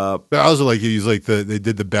 So, but I also like he's like they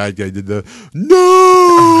did the bad guy, did the no,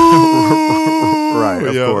 right?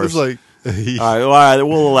 Of course. It's like, all right,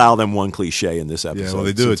 we'll allow them one cliche in this episode. Yeah, well,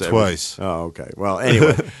 they do it twice. Oh, okay. Well,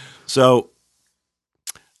 anyway, so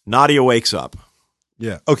Nadia wakes up.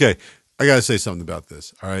 Yeah. Okay. I got to say something about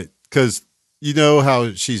this. All right. Because you know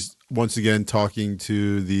how she's once again talking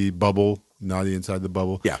to the bubble, Nadia inside the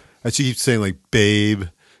bubble. Yeah. And she keeps saying like, babe,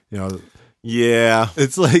 Yeah.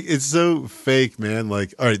 It's like, it's so fake, man.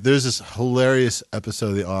 Like, all right, there's this hilarious episode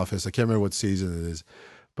of The Office. I can't remember what season it is.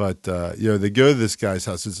 But, they go to this guy's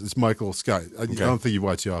house. It's Michael Scott. I don't think you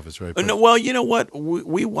watch The Office, right? But, no, well, you know what?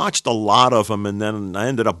 We watched a lot of them, and then I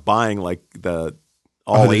ended up buying like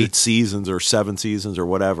all 8 seasons or 7 seasons or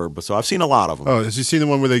whatever. But so I've seen a lot of them. Oh, have you seen the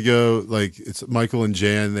one where they go, like, it's Michael and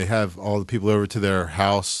Jan, they have all the people over to their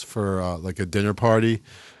house for like a dinner party.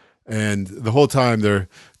 And the whole time they're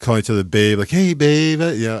calling to the babe, like, hey, babe,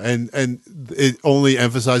 and it only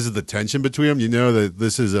emphasizes the tension between them. You know that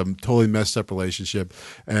this is a totally messed up relationship.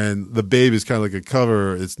 And the babe is kind of like a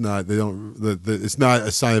cover. It's not, it's not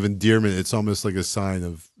a sign of endearment. It's almost like a sign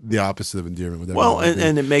of the opposite of endearment. Well,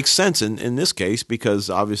 and it makes sense in this case because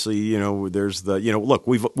obviously, there's the, look,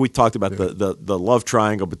 we talked about the love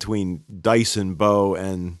triangle between Dyson, Bo,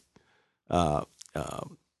 and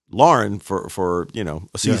Lauren for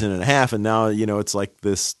a season and a half, and now it's like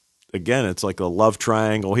this again. It's like a love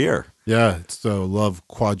triangle here. Yeah, it's the love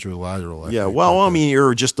quadrilateral. I think, well, I mean,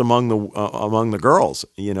 you're just among the girls,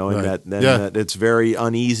 and right. that it's very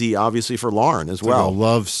uneasy, obviously, for Lauren as well. Like a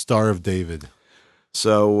love Star of David.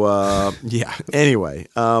 So Anyway,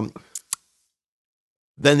 then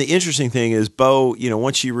the interesting thing is Bo.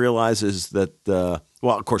 Once she realizes that.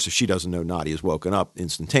 Well, of course, if she doesn't know Nadia's woken up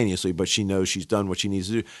instantaneously, but she knows she's done what she needs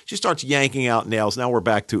to do. She starts yanking out nails. Now we're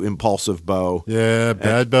back to impulsive Bo. Yeah,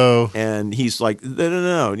 bad Bo. And he's like,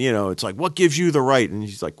 no. It's like, what gives you the right? And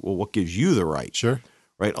she's like, well, what gives you the right? Sure.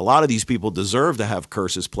 Right? A lot of these people deserve to have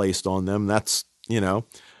curses placed on them. That's,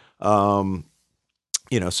 so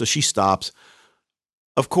she stops.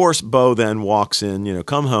 Of course, Bo then walks in,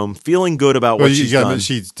 come home, feeling good about what she's done.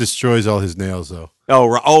 She destroys all his nails, though. Oh,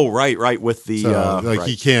 right. With the right.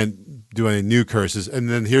 He can't do any new curses, and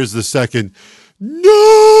then here's the second.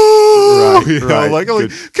 No, right. Like,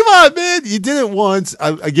 come on, man! You did it once.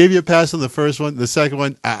 I gave you a pass on the first one. The second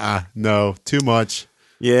one, no, too much.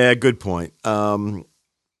 Yeah, good point.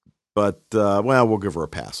 But we'll give her a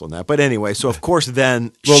pass on that. But anyway, so of course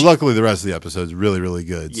then. Luckily the rest of the episode is really, really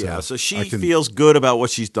good. Yeah, so she feels good about what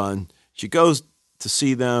she's done. She goes to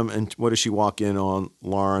see them, and what does she walk in on?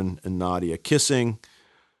 Lauren and Nadia kissing.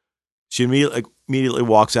 She immediately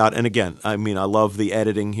walks out, and again, I mean, I love the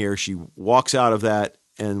editing here. She walks out of that,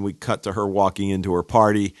 and we cut to her walking into her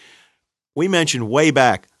party. We mentioned way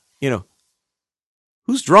back,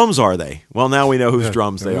 whose drums are they? Well, now we know whose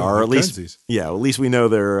drums they are. Or at least we know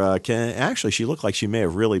they're. Actually, she looked like she may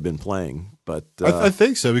have really been playing, but I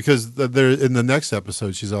think so because they're in the next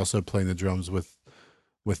episode. She's also playing the drums with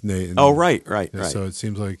Nate. And, right. So it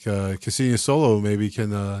seems like Ksenia Solo maybe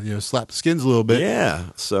can slap the skins a little bit. Yeah.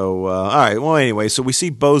 So all right. Well, anyway, so we see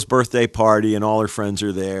Bo's birthday party and all her friends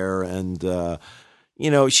are there, and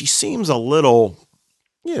she seems a little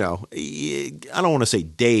you know, I don't want to say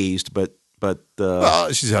dazed, but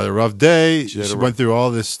Well, she's had a rough day. She had a went through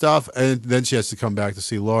all this stuff, and then she has to come back to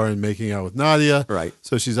see Lauren making out with Nadia. Right.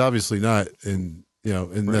 So she's obviously not in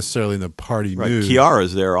necessarily in the party right. mood.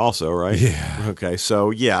 Kiara's there also, right? Yeah. Okay.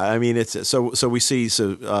 So yeah, I mean, it's so we see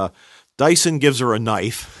Dyson gives her a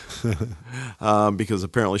knife because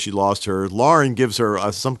apparently she lost her. Lauren gives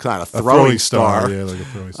her some kind of throwing star. Yeah, like a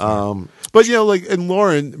throwing star. But and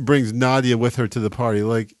Lauren brings Nadia with her to the party.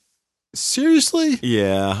 Like, seriously?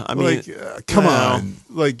 Yeah, I mean, come on.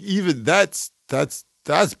 Like, even that's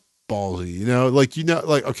ballsy.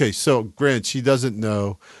 Okay. So, Grant, she doesn't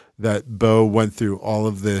know that Bo went through all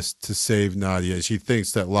of this to save Nadia. She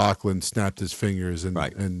thinks that Lachlan snapped his fingers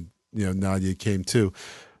and Nadia came too.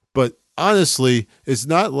 But honestly, it's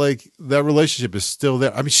not like that relationship is still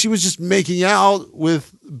there. I mean, she was just making out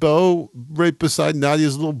with Bo right beside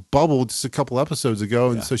Nadia's little bubble just a couple episodes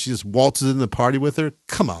ago, and so she just waltzes in the party with her.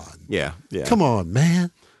 Come on. Yeah. Come on,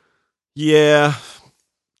 man. Yeah.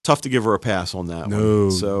 Tough to give her a pass on that No.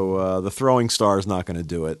 one. So the throwing star is not going to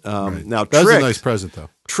do it. Right. Now, that's a nice present, though.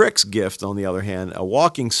 Trick's gift, on the other hand, a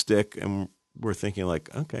walking stick, and we're thinking like,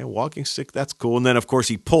 okay, walking stick, that's cool. And then, of course,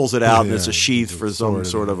 he pulls it out, and it's a sheath for some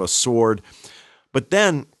sort of a sword. But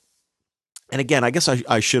then, and again, I guess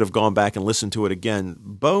I should have gone back and listened to it again.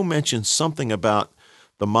 Bo mentioned something about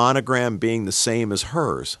the monogram being the same as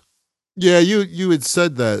hers. Yeah, you had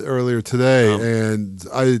said that earlier today, and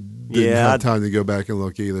I didn't have time to go back and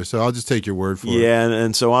look either. So I'll just take your word for it. Yeah,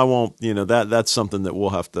 and so I won't, that's something that we'll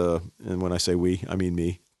have to, and when I say we, I mean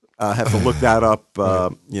me, have to look that up,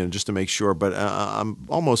 just to make sure. But I'm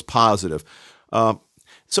almost positive.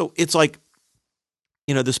 So it's like,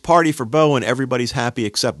 this party for Bo, and everybody's happy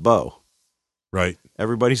except Bo. Right.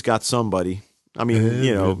 Everybody's got somebody. I mean,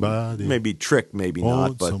 Everybody maybe Trick, maybe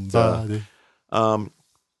not, but somebody.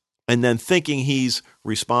 And then thinking he's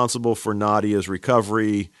responsible for Nadia's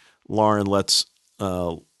recovery, Lauren lets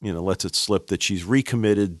it slip that she's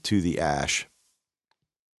recommitted to the Ash,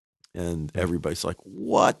 and everybody's like,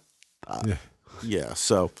 "What?" Yeah.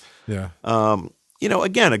 So,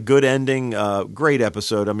 again, a good ending, great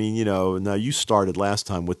episode. I mean, now you started last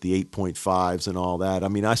time with the 8.5s and all that. I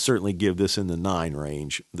mean, I certainly give this in the 9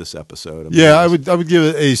 range. This episode. I would give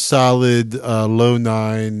it a solid low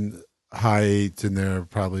 9. High 8 in there,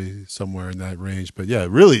 probably somewhere in that range. But yeah,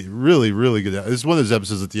 really, really, really good. It's one of those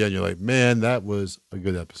episodes at the end, you're like, man, that was a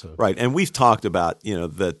good episode. Right. And we've talked about,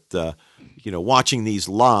 that, watching these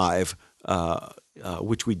live,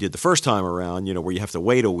 which we did the first time around, where you have to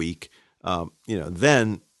wait a week.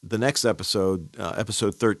 Then the next episode,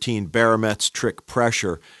 episode 13, Baramet's Trick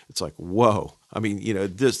Pressure. It's like, whoa. I mean,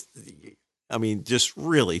 just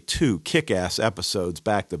really 2 kick-ass episodes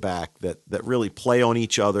back to back that really play on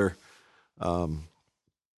each other.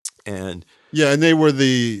 And they were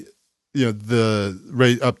the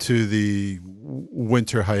right up to the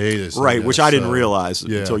winter hiatus, right? Which I didn't realize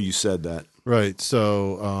until you said that. Right.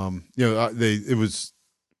 So, it was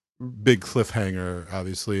big cliffhanger,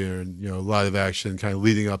 obviously, and a lot of action, kind of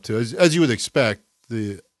leading up to, as you would expect,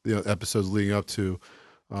 the episodes leading up to,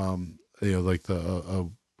 like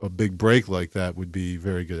a big break like that would be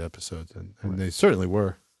very good episodes, and they certainly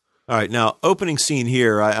were. All right, now opening scene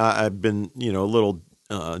here. I've been a little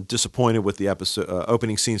disappointed with the episode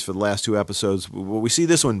opening scenes for the last 2 episodes. We see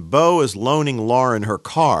this one. Bo is loaning Lauren her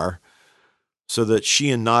car so that she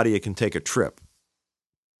and Nadia can take a trip.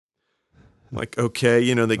 Like,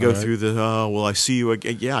 okay, they go through the, I see you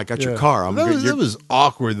again. Yeah, I got your car. That was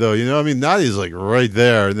awkward, though. I mean, Nadia's like right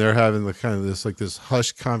there, and they're having the kind of this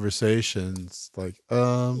hushed conversation. It's like,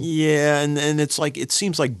 yeah, and it's like it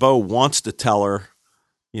seems like Bo wants to tell her.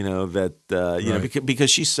 Because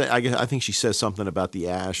she said, I think she says something about the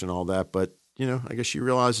Ash and all that, but I guess she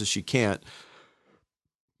realizes she can't.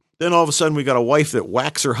 Then all of a sudden we got a wife that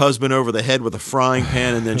whacks her husband over the head with a frying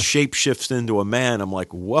pan and then shapeshifts into a man. I'm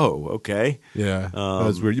like, whoa, okay. Yeah, that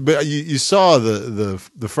was weird. But you saw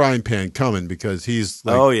the frying pan coming because he's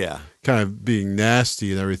like, kind of being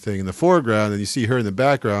nasty and everything in the foreground, and you see her in the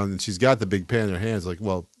background, and she's got the big pan in her hands. Like,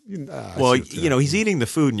 he's eating the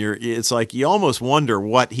food, and it's like you almost wonder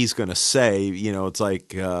what he's going to say. It's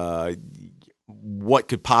like what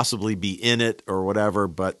could possibly be in it or whatever.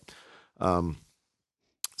 But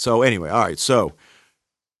so anyway, all right. So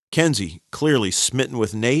Kenzie clearly smitten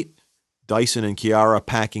with Nate. Dyson and Kiara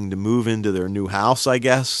packing to move into their new house, I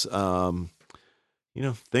guess.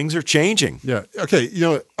 Things are changing. Yeah. Okay.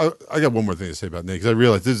 I got one more thing to say about Nate, because I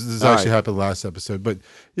realized this actually happened last episode. But,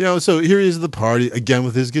 so here he is at the party again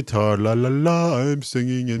with his guitar. La, la, la. I'm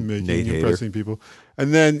singing and impressing people.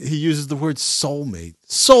 And then he uses the word soulmate.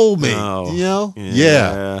 Soulmate. Oh,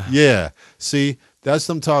 Yeah. See, That's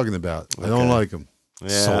what I'm talking about. I don't like them. Yeah,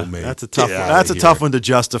 Soulmate. that's a tough Get one. outta That's a here. tough one to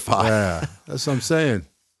justify. Yeah, that's what I'm saying.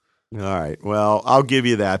 All right. Well, I'll give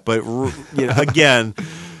you that. But again,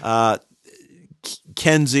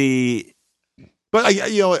 Kenzie. But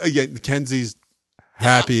again, Kenzie's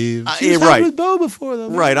happy. She was right. happy with Bo before, though.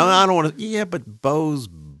 Right. I don't want to. Yeah, but Bo's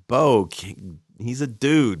Bo. He's a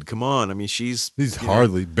dude. Come on. I mean, he's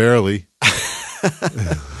hardly, barely.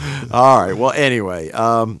 All right. Well, anyway.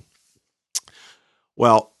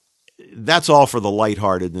 Well, that's all for the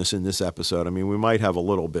lightheartedness in this episode. I mean, we might have a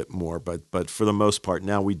little bit more, but for the most part,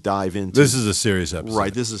 now we dive into. This is a serious episode,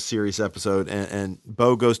 right? This is a serious episode, and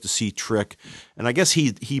Bo goes to see Trick, and I guess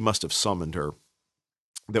he must have summoned her.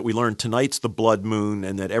 That we learned tonight's the blood moon,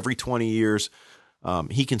 and that every 20 years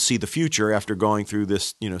he can see the future after going through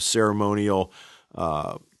this ceremonial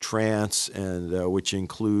trance, and which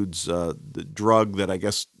includes the drug that I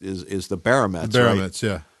guess is the Baramets. The Baramets, right?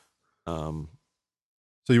 Yeah.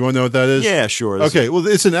 So you want to know what that is? Yeah, sure. Okay, well,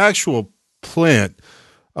 it's an actual plant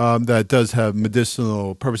that does have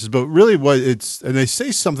medicinal purposes, but really what it's, and they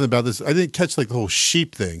say something about this, I didn't catch like the whole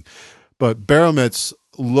sheep thing, but Baramets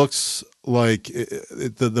looks like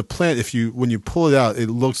the plant, when you pull it out, it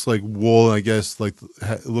looks like wool, and I guess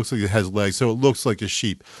it looks like it has legs, so it looks like a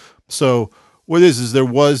sheep. So what it is there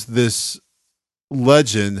was this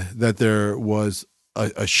legend that there was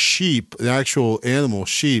a sheep, an actual animal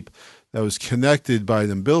sheep, that was connected by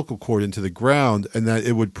an umbilical cord into the ground, and that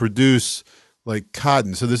it would produce like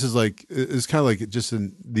cotton. So this is like, it's kind of like just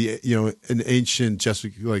an ancient, just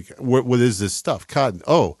like what is this stuff? Cotton.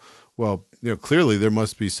 Oh, well, clearly there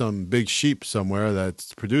must be some big sheep somewhere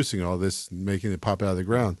that's producing all this, and making it pop out of the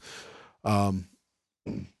ground. And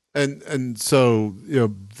so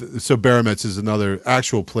so Baramets is another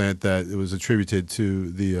actual plant that it was attributed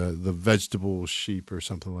to the vegetable sheep or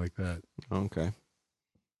something like that. Okay.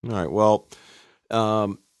 All right. Well,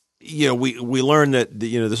 we learned that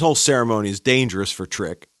this whole ceremony is dangerous for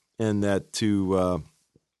Trick, and that to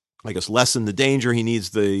I guess lessen the danger, he needs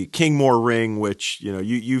the Kingmore ring, which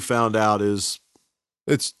you found out is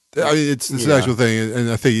it's an actual thing, and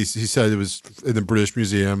I think he said it was in the British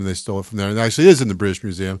Museum, and they stole it from there, and it actually is in the British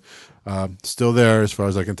Museum, still there as far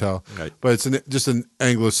as I can tell. Right. But it's just an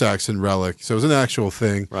Anglo-Saxon relic, so it was an actual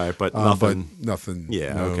thing. Right, but nothing.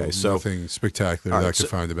 Yeah. Okay. So nothing spectacular that I could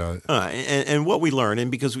find about it. And what we learn,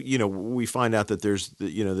 and because we find out that there's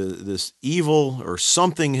this evil or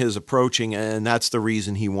something is approaching, and that's the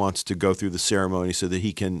reason he wants to go through the ceremony so that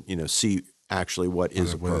he can see actually what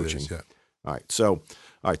is approaching. Yeah. All right. So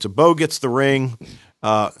Bo gets the ring.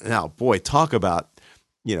 Now, boy, talk about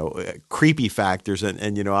creepy factors,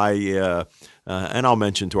 and I and I'll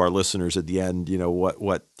mention to our listeners at the end,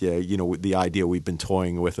 what the idea we've been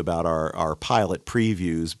toying with about our pilot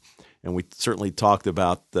previews, and we certainly talked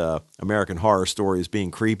about American Horror Story as being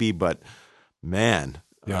creepy, but man,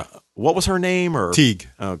 what was her name? Or Teague.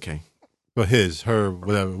 Okay. Well, her,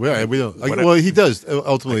 whatever. We don't. Well, he does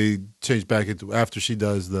ultimately change back into after she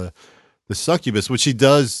does the succubus, which she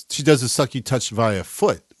does the suck you touch via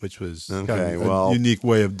foot, which was kind of a unique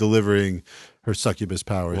way of delivering her succubus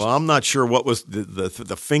powers. Well, I'm not sure what was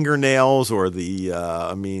the fingernails or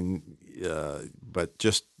but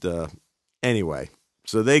just anyway.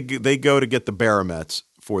 So they go to get the Baramets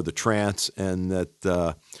for the trance, and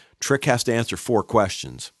that Trick has to answer 4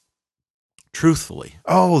 questions truthfully.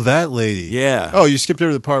 Oh, that lady. Yeah. Oh, you skipped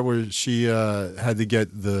over the part where she had to get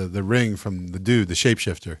the ring from the dude, the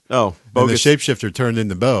shapeshifter. Oh, and the shapeshifter turned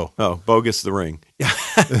into Bo. Oh, Bo gets the ring. Right.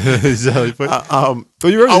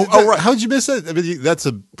 How'd you miss that? I mean, that's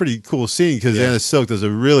a pretty cool scene because Anna Silk does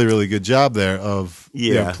a really, really good job there of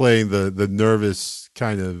playing the nervous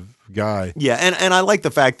kind of guy. Yeah, and I like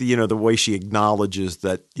the fact that the way she acknowledges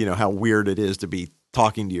that how weird it is to be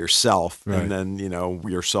talking to yourself, right. And then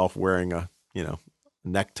yourself wearing a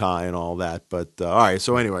necktie and all that. But all right,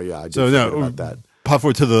 so anyway, I just forget about that. Pop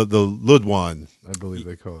forward to the Ludwan, I believe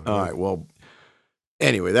they call it. All right, well,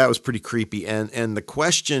 anyway, that was pretty creepy. And the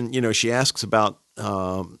question, she asks about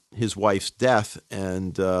his wife's death,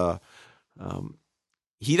 and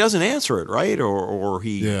he doesn't answer it, right? Or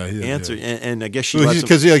he answers, and I guess she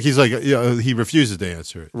because he's like he refuses to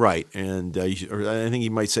answer it, right? And or I think he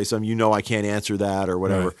might say something, I can't answer that or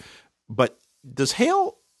whatever. Right. But does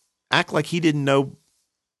Hale act like he didn't know?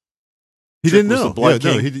 He didn't know.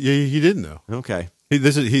 No, he didn't know. Okay.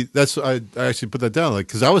 That's I actually put that down,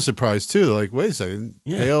 because I was surprised too. Like, wait a second,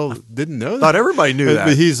 Hale didn't know that. Thought everybody knew that.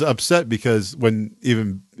 But he's upset because when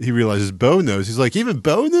even he realizes Bo knows, he's like, even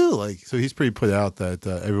Bo knew. So he's pretty put out that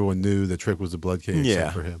everyone knew that Trick was the Blood King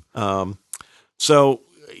except for him. So,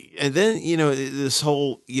 and then this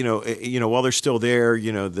whole while they're still there,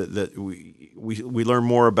 that we learn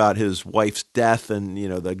more about his wife's death and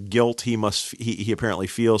the guilt he apparently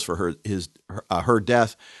feels for her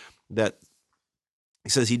death. That he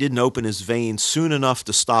says he didn't open his veins soon enough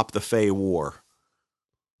to stop the Fey War,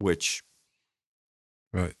 which,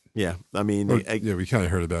 right, yeah, I mean, yeah, we kind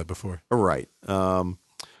of heard about it before, right. Now,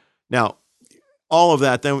 all of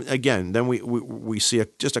that, then we see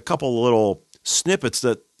just a couple little snippets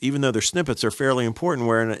that, even though they're snippets, are fairly important.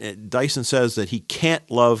 Where Dyson says that he can't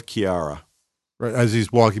love Kiara, right, as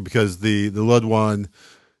he's walking, because the Ludwan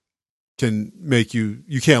can make you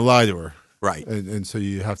can't lie to her. right, And so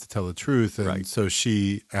you have to tell the truth. And right. so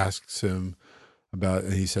she asks him about,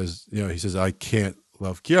 and he says, I can't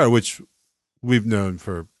love Kiara, which we've known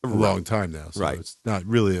for a long time now. So it's not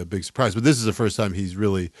really a big surprise. But this is the first time he's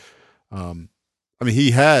really,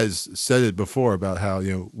 he has said it before about how,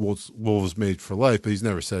 wolves made for life, but he's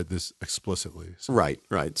never said this explicitly. So. Right.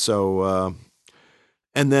 So,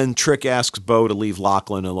 and then Trick asks Bo to leave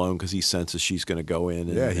Lachlan alone because he senses she's going to go in.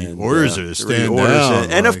 And, he orders her to stand down.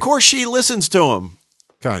 Her. And of course she listens to him.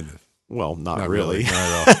 Kind of. Well, not really. Not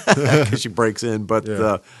at all. Because she breaks in. But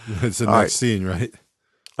it's the next scene, right?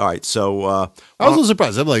 All right. So I was a little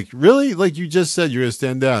surprised. I'm like, really? Like you just said you're going to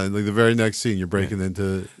stand down. And like the very next scene, you're breaking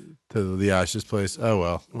into the Ash's place. Oh,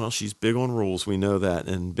 well. Well, she's big on rules. We know that.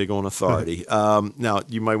 And big on authority. Now,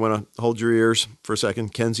 you might want to hold your ears for a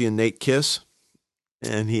second. Kenzie and Nate kiss.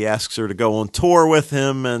 And he asks her to go on tour with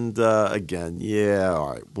him. And again,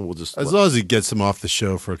 all right. We'll just as long as he gets him off the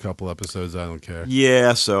show for a couple episodes, I don't care.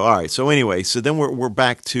 Yeah. So all right. So anyway, so then we're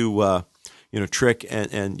back to Trick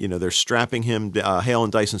and they're strapping him. Hale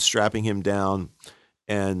and Dyson strapping him down,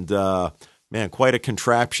 and man, quite a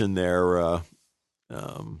contraption there.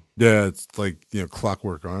 Yeah, it's like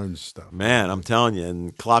Clockwork Orange stuff. Man, I'm telling you,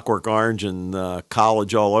 and Clockwork Orange and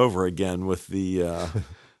college all over again with the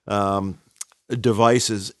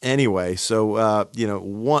devices. Anyway, so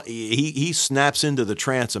he snaps into the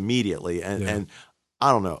trance immediately, and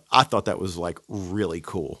I don't know. I thought that was like really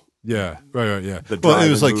cool. Yeah, right, yeah. Well, it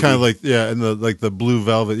was like kind of like and the Blue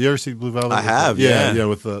Velvet. You ever see Blue Velvet? I have, yeah,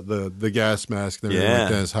 with the gas mask and everything, like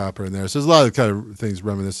Dennis Hopper in there. So there's a lot of kind of things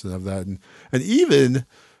reminiscent of that, and even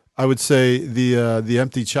I would say the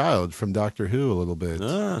empty child from Doctor Who a little bit.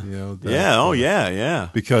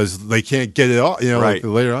 Because they can't get it all. Like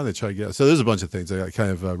later on they try to get it. So there's a bunch of things that got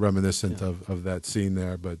kind of reminiscent of that scene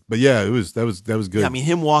there. But yeah, that was good. Yeah, I mean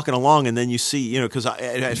him walking along, and then you see because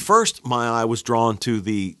at first my eye was drawn to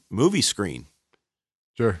the movie screen.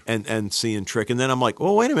 Sure. And seeing Trick, and then I'm like,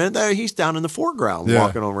 oh, wait a minute, he's down in the foreground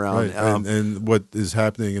walking around. Right. And what is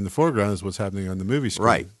happening in the foreground is what's happening on the movie screen.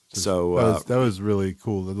 Right. So that was really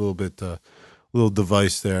cool. A little bit, little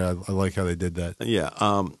device there. I like how they did that. Yeah.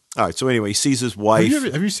 All right. So anyway, he sees his wife.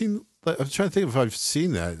 Have you seen? I'm trying to think if I've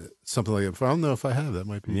seen that, something like that. I don't know if I have. That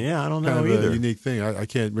might be. Yeah, I don't know kind of either. A unique thing. I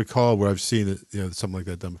can't recall where I've seen it. Something like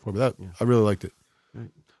that done before. But I really liked it.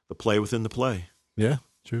 Right. The play within the play. Yeah.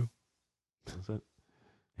 True. Is that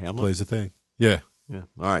Hamlet? Plays a thing. Yeah. Yeah.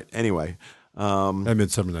 All right. Anyway. At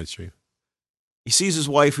Midsummer Night's Dream. He sees his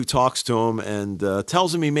wife who talks to him and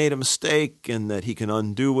tells him he made a mistake and that he can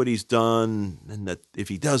undo what he's done and that if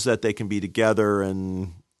he does that, they can be together, and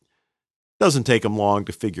it doesn't take him long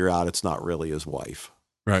to figure out it's not really his wife.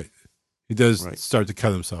 Right. He does start to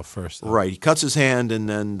cut himself first. Though. Right. He cuts his hand and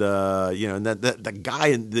then, and that the guy,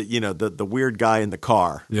 in the weird guy in the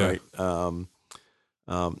car. Yeah. Right.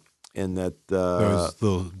 And that was a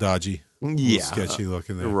little dodgy. Yeah. Sketchy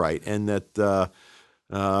looking there. Right. And that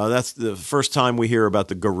that's the first time we hear about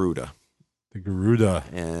the Garuda. The Garuda.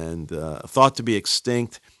 And thought to be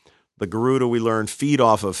extinct. The Garuda, we learned, feed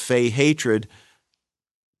off of Fey hatred.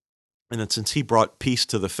 And that since he brought peace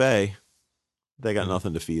to the Fey, they got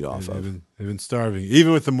nothing to feed off of. They've been starving.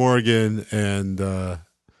 Even with the Morgan and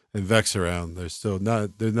Vex around,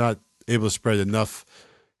 they're not able to spread enough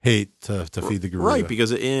hate to feed the Garuda. Right,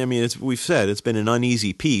 because we've said it's been an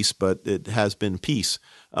uneasy peace, but it has been peace.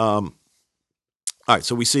 All right,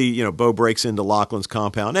 so we see, Bo breaks into Lachlan's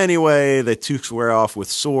compound anyway. They two square off with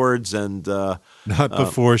swords and not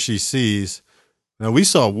before she sees. Now we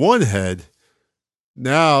saw one head.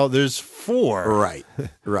 Now there's four. Right.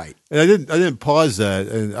 And I didn't pause that.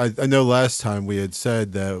 And I know last time we had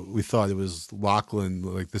said that we thought it was Lachlan,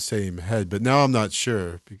 like the same head, but now I'm not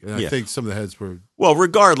sure. And I think some of the heads were. Well,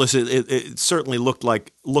 regardless, it certainly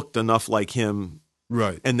looked enough like him.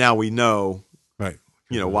 Right. And now we know. Right.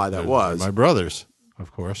 Why that was. My brothers,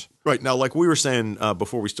 of course. Right. Now, like we were saying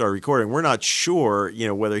before we started recording, we're not sure,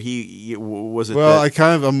 whether he was it. Well,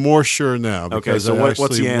 I'm more sure now. Okay, so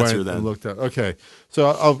what's the answer then? Looked at. Okay, so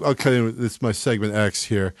I'll cut in. This is my segment X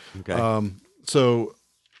here. Okay. So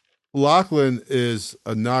Lachlan is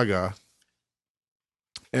a Naga,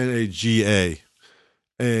 Naga.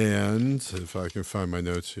 And if I can find my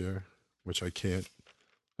notes here, which I can't.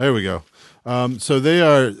 There we go. So they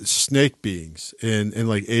are snake beings in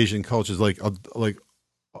like Asian cultures, like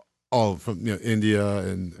all from India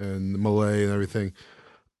and Malay and everything.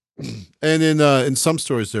 And in some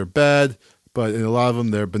stories they're bad, but in a lot of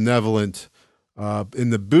them they're benevolent. In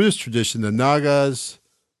the Buddhist tradition, the Nagas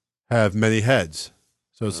have many heads.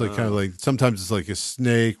 So it's like kind of like sometimes it's like a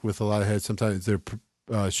snake with a lot of heads. Sometimes they're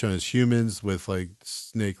shown as humans with like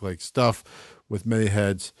snake-like stuff with many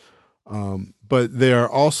heads. But they are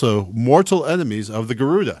also mortal enemies of the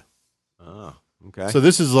Garuda. Oh, okay. So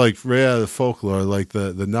this is like right out of the folklore, like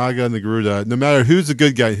the Naga and the Garuda. No matter who's the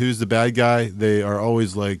good guy, and who's the bad guy, they are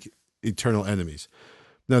always like eternal enemies.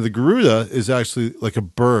 Now the Garuda is actually like a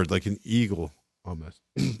bird, like an eagle almost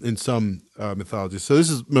in some mythology. So this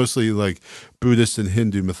is mostly like Buddhist and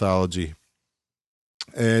Hindu mythology.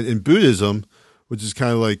 And in Buddhism, which is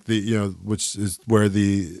kind of like which is where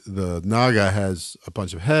the Naga has a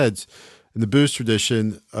bunch of heads. In the Buddhist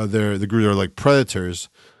tradition, the Garuda are like predators,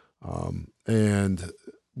 and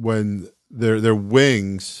when their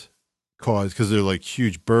wings cause, because they're like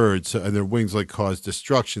huge birds, and their wings like cause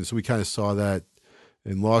destruction. So we kind of saw that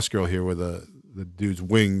in Lost Girl here, where the dude's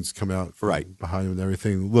wings come out from behind him and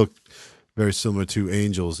everything. Looked very similar to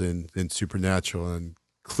angels in Supernatural, and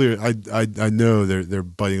clear. I know they're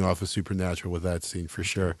biting off of Supernatural with that scene for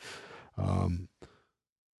sure.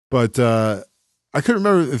 But I couldn't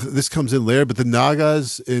remember if this comes in later, but the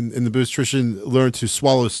Nagas in the Buddhist tradition learned to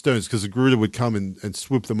swallow stones because the Garuda would come and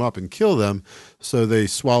swoop them up and kill them. So they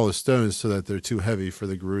swallow stones so that they're too heavy for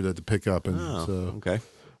the Garuda to pick up. And okay.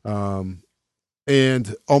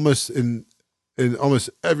 And almost in almost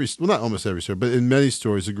every, well, not almost every story, but in many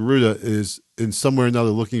stories, the Garuda is in somewhere or another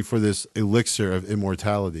looking for this elixir of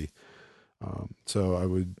immortality. So I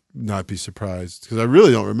would not be surprised because I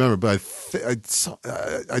really don't remember, but that's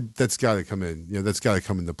got to come in. That's got to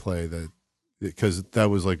come into play because that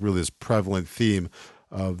was like really this prevalent theme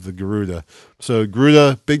of the Garuda. So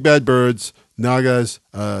Garuda, big bad birds, Nagas,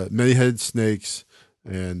 many-headed snakes,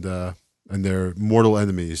 and they're mortal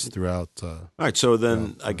enemies throughout. All right, so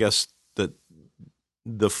then I guess that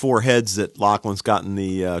the four heads that Lachlan's got in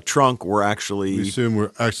the trunk were actually, we assume,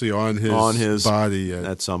 were actually on his body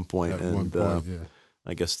at some point. At and one point, yeah.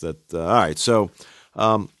 I guess that all right. So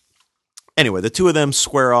anyway, the two of them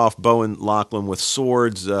square off, Bo and Lachlan, with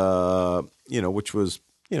swords. Which was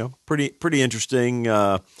pretty interesting.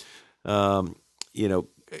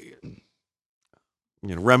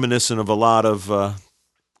 Reminiscent of a lot of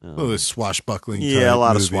the swashbuckling. Yeah, a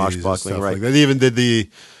lot of swashbuckling. Right. Like that. They even did the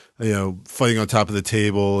fighting on top of the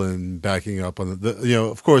table and backing up on the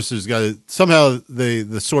of course there's got to, somehow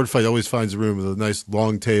the sword fight always finds a room with a nice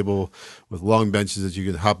long table with long benches that you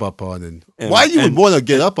can hop up on and why you would want to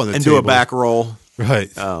get up on the and table do a back roll.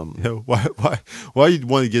 Right. Why you'd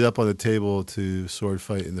want to get up on the table to sword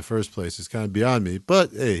fight in the first place is kind of beyond me,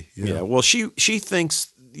 but hey. Yeah, well she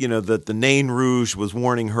thinks that the Nain Rouge was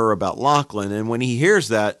warning her about Lachlan, and when he hears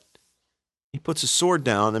that, he puts his sword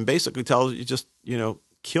down and basically tells you just,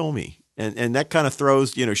 kill me. And that kind of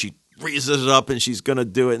throws, she raises it up and she's going to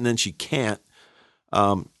do it and then she can't.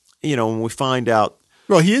 When we find out.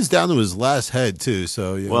 Well, he is down to his last head too.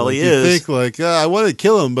 So, he you is. Think I want to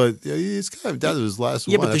kill him, but he's kind of down to his last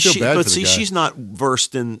one. But she's not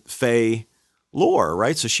versed in Fae lore,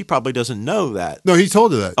 right? So she probably doesn't know that. No, he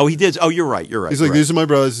told her that. Oh, he did. Oh, you're right. He's like, these are my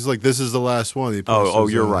brothers. He's like, this is the last one. You're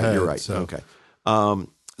right. Head, you're right. So. Okay.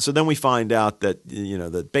 So then we find out that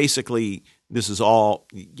that basically this is all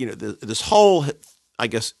this whole, I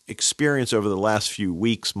guess, experience over the last few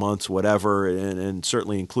weeks, months, whatever, and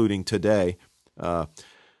certainly including today,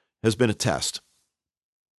 has been a test.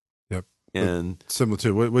 Yep. And similar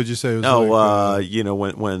to what did you say? It was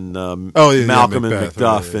when Macbeth, Malcolm and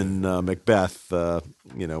Macduff and Macbeth,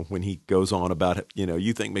 when he goes on about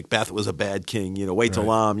you think Macbeth was a bad king, wait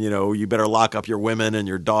till you better lock up your women and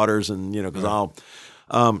your daughters, and because I'll.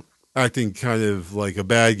 Acting kind of like a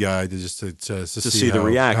bad guy to see the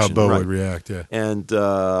reaction, how Bo would react, yeah. And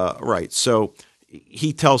so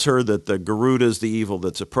he tells her that the Garuda is the evil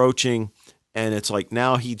that's approaching, and it's like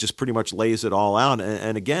now he just pretty much lays it all out.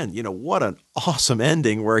 And again, what an awesome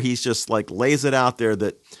ending where he's just like lays it out there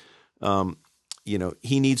that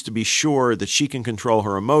he needs to be sure that she can control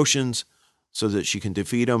her emotions so that she can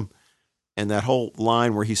defeat him. And that whole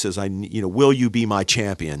line where he says, will you be my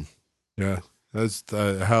champion? Yeah. That's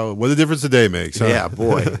what a difference a day makes. Huh? Yeah,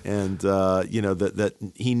 boy. And, that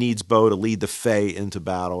he needs Bo to lead the Fae into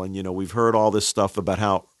battle. And, we've heard all this stuff about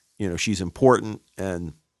how, she's important.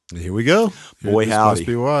 And here we go. Boy, this howdy. Must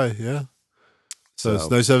be why, yeah. So it's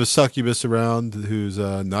nice to have a succubus around who's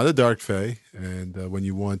not a dark fae, and when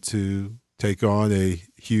you want to take on a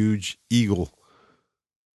huge eagle.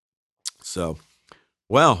 So,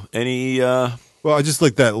 well, any Well, I just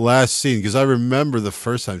like that last scene because I remember the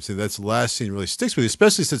first time seeing that last scene really sticks with you,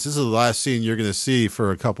 especially since this is the last scene you're going to see for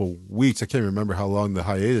a couple weeks. I can't remember how long the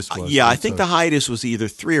hiatus was. Yeah, I think the hiatus was either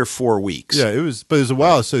 3 or 4 weeks. Yeah, it was, but it was a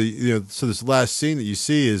while. So so this last scene that you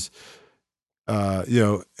see is,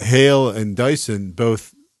 Hale and Dyson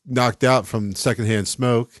both knocked out from secondhand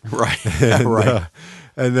smoke, Right, and, right.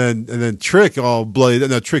 And then Trick all bloody.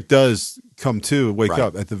 No, Trick does come to wake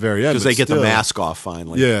up at the very end because they get the mask off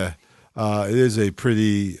finally. Yeah. It is a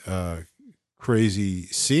pretty crazy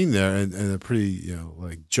scene there, and a pretty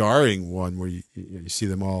like jarring one where you see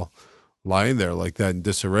them all lying there like that in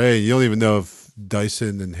disarray. You don't even know if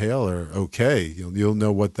Dyson and Hale are okay. You'll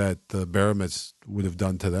know what that Baramets would have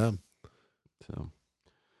done to them. So,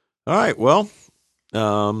 all right. Well,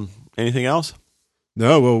 anything else?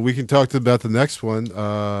 No. Well, we can talk about the next one.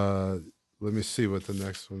 Let me see what the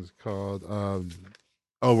next one's called.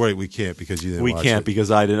 Oh, right, we can't because you didn't watch it.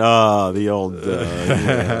 Because I didn't. Oh, the old.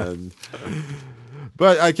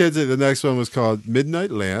 But I can say the next one was called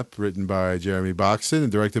Midnight Lamp, written by Jeremy Boxton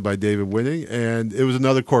and directed by David Winning, and it was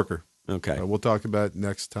another corker. Okay. We'll talk about it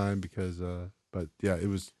next time because, but yeah, it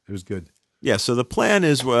was good. Yeah, so the plan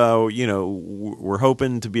is, we're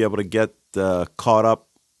hoping to be able to get caught up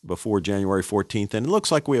before January 14th, and it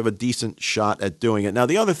looks like we have a decent shot at doing it. Now,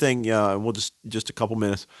 the other thing, and we'll just a couple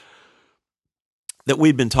minutes, that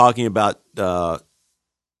we've been talking about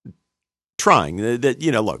trying, that,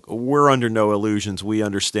 look, we're under no illusions. We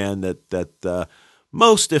understand that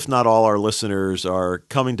most, if not all, our listeners are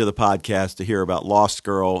coming to the podcast to hear about Lost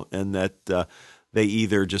Girl, and that they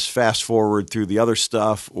either just fast forward through the other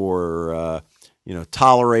stuff or,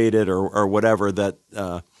 tolerate it or whatever that,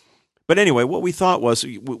 but anyway, what we thought was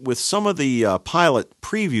with some of the pilot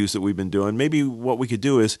previews that we've been doing, maybe what we could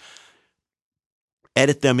do is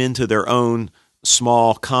edit them into their own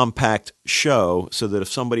small, compact show so that if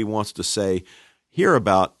somebody wants to hear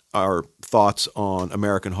about our thoughts on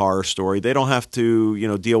American Horror Story, they don't have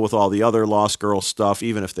to, deal with all the other Lost Girl stuff,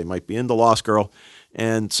 even if they might be into Lost Girl.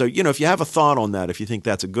 And so, if you have a thought on that, if you think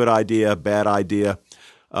that's a good idea, bad idea,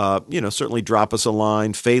 certainly drop us a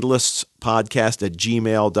line,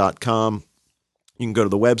 fatalistspodcast@gmail.com. You can go to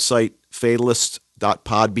the website,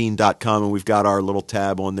 fatalists.podbean.com, and we've got our little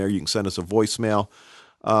tab on there. You can send us a voicemail.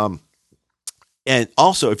 And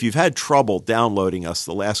also, if you've had trouble downloading us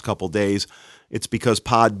the last couple days, it's because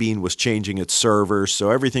Podbean was changing its servers, so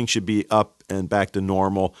everything should be up and back to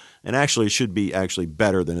normal. And actually, it should be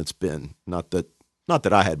better than it's been. Not that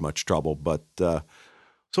I had much trouble, but so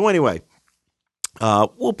anyway,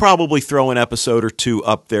 we'll probably throw an episode or two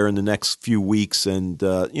up there in the next few weeks, and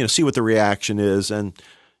see what the reaction is, and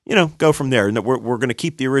go from there. And we're going to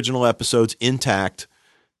keep the original episodes intact.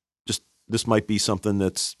 Just this might be something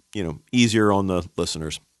that's easier on the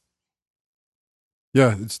listeners.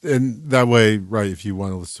 Yeah, and that way, right? If you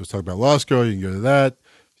want to listen to us talk about Lost Girl, you can go to that.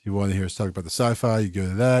 If you want to hear us talk about the sci-fi, you go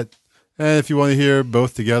to that. And if you want to hear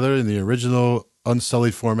both together in the original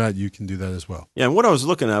unsullied format, you can do that as well. Yeah, and what I was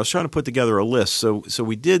looking at, I was trying to put together a list. So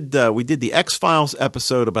we did the X-Files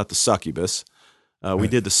episode about the succubus. We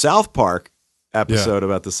did the South Park episode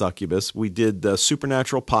about the succubus. We did the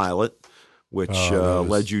Supernatural pilot, which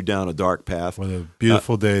led you down a dark path. What a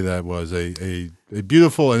beautiful day that was. A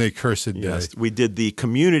beautiful and a cursed day. Yes, we did the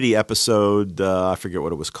Community episode. I forget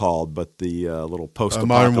what it was called, but the little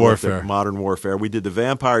post-apocalyptic Modern Warfare. We did the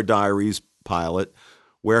Vampire Diaries pilot,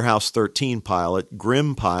 Warehouse 13 pilot,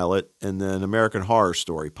 Grimm pilot, and then American Horror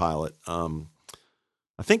Story pilot. I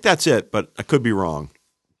think that's it, but I could be wrong.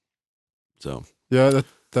 So yeah,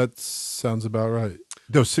 that sounds about right.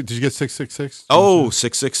 No, did you get 666? Oh,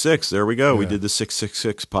 666. There we go. Yeah. We did the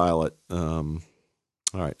 666 pilot. All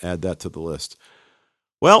right, add that to the list.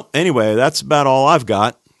 Well, anyway, that's about all I've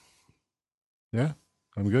got. Yeah,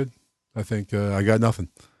 I'm good. I think I got nothing.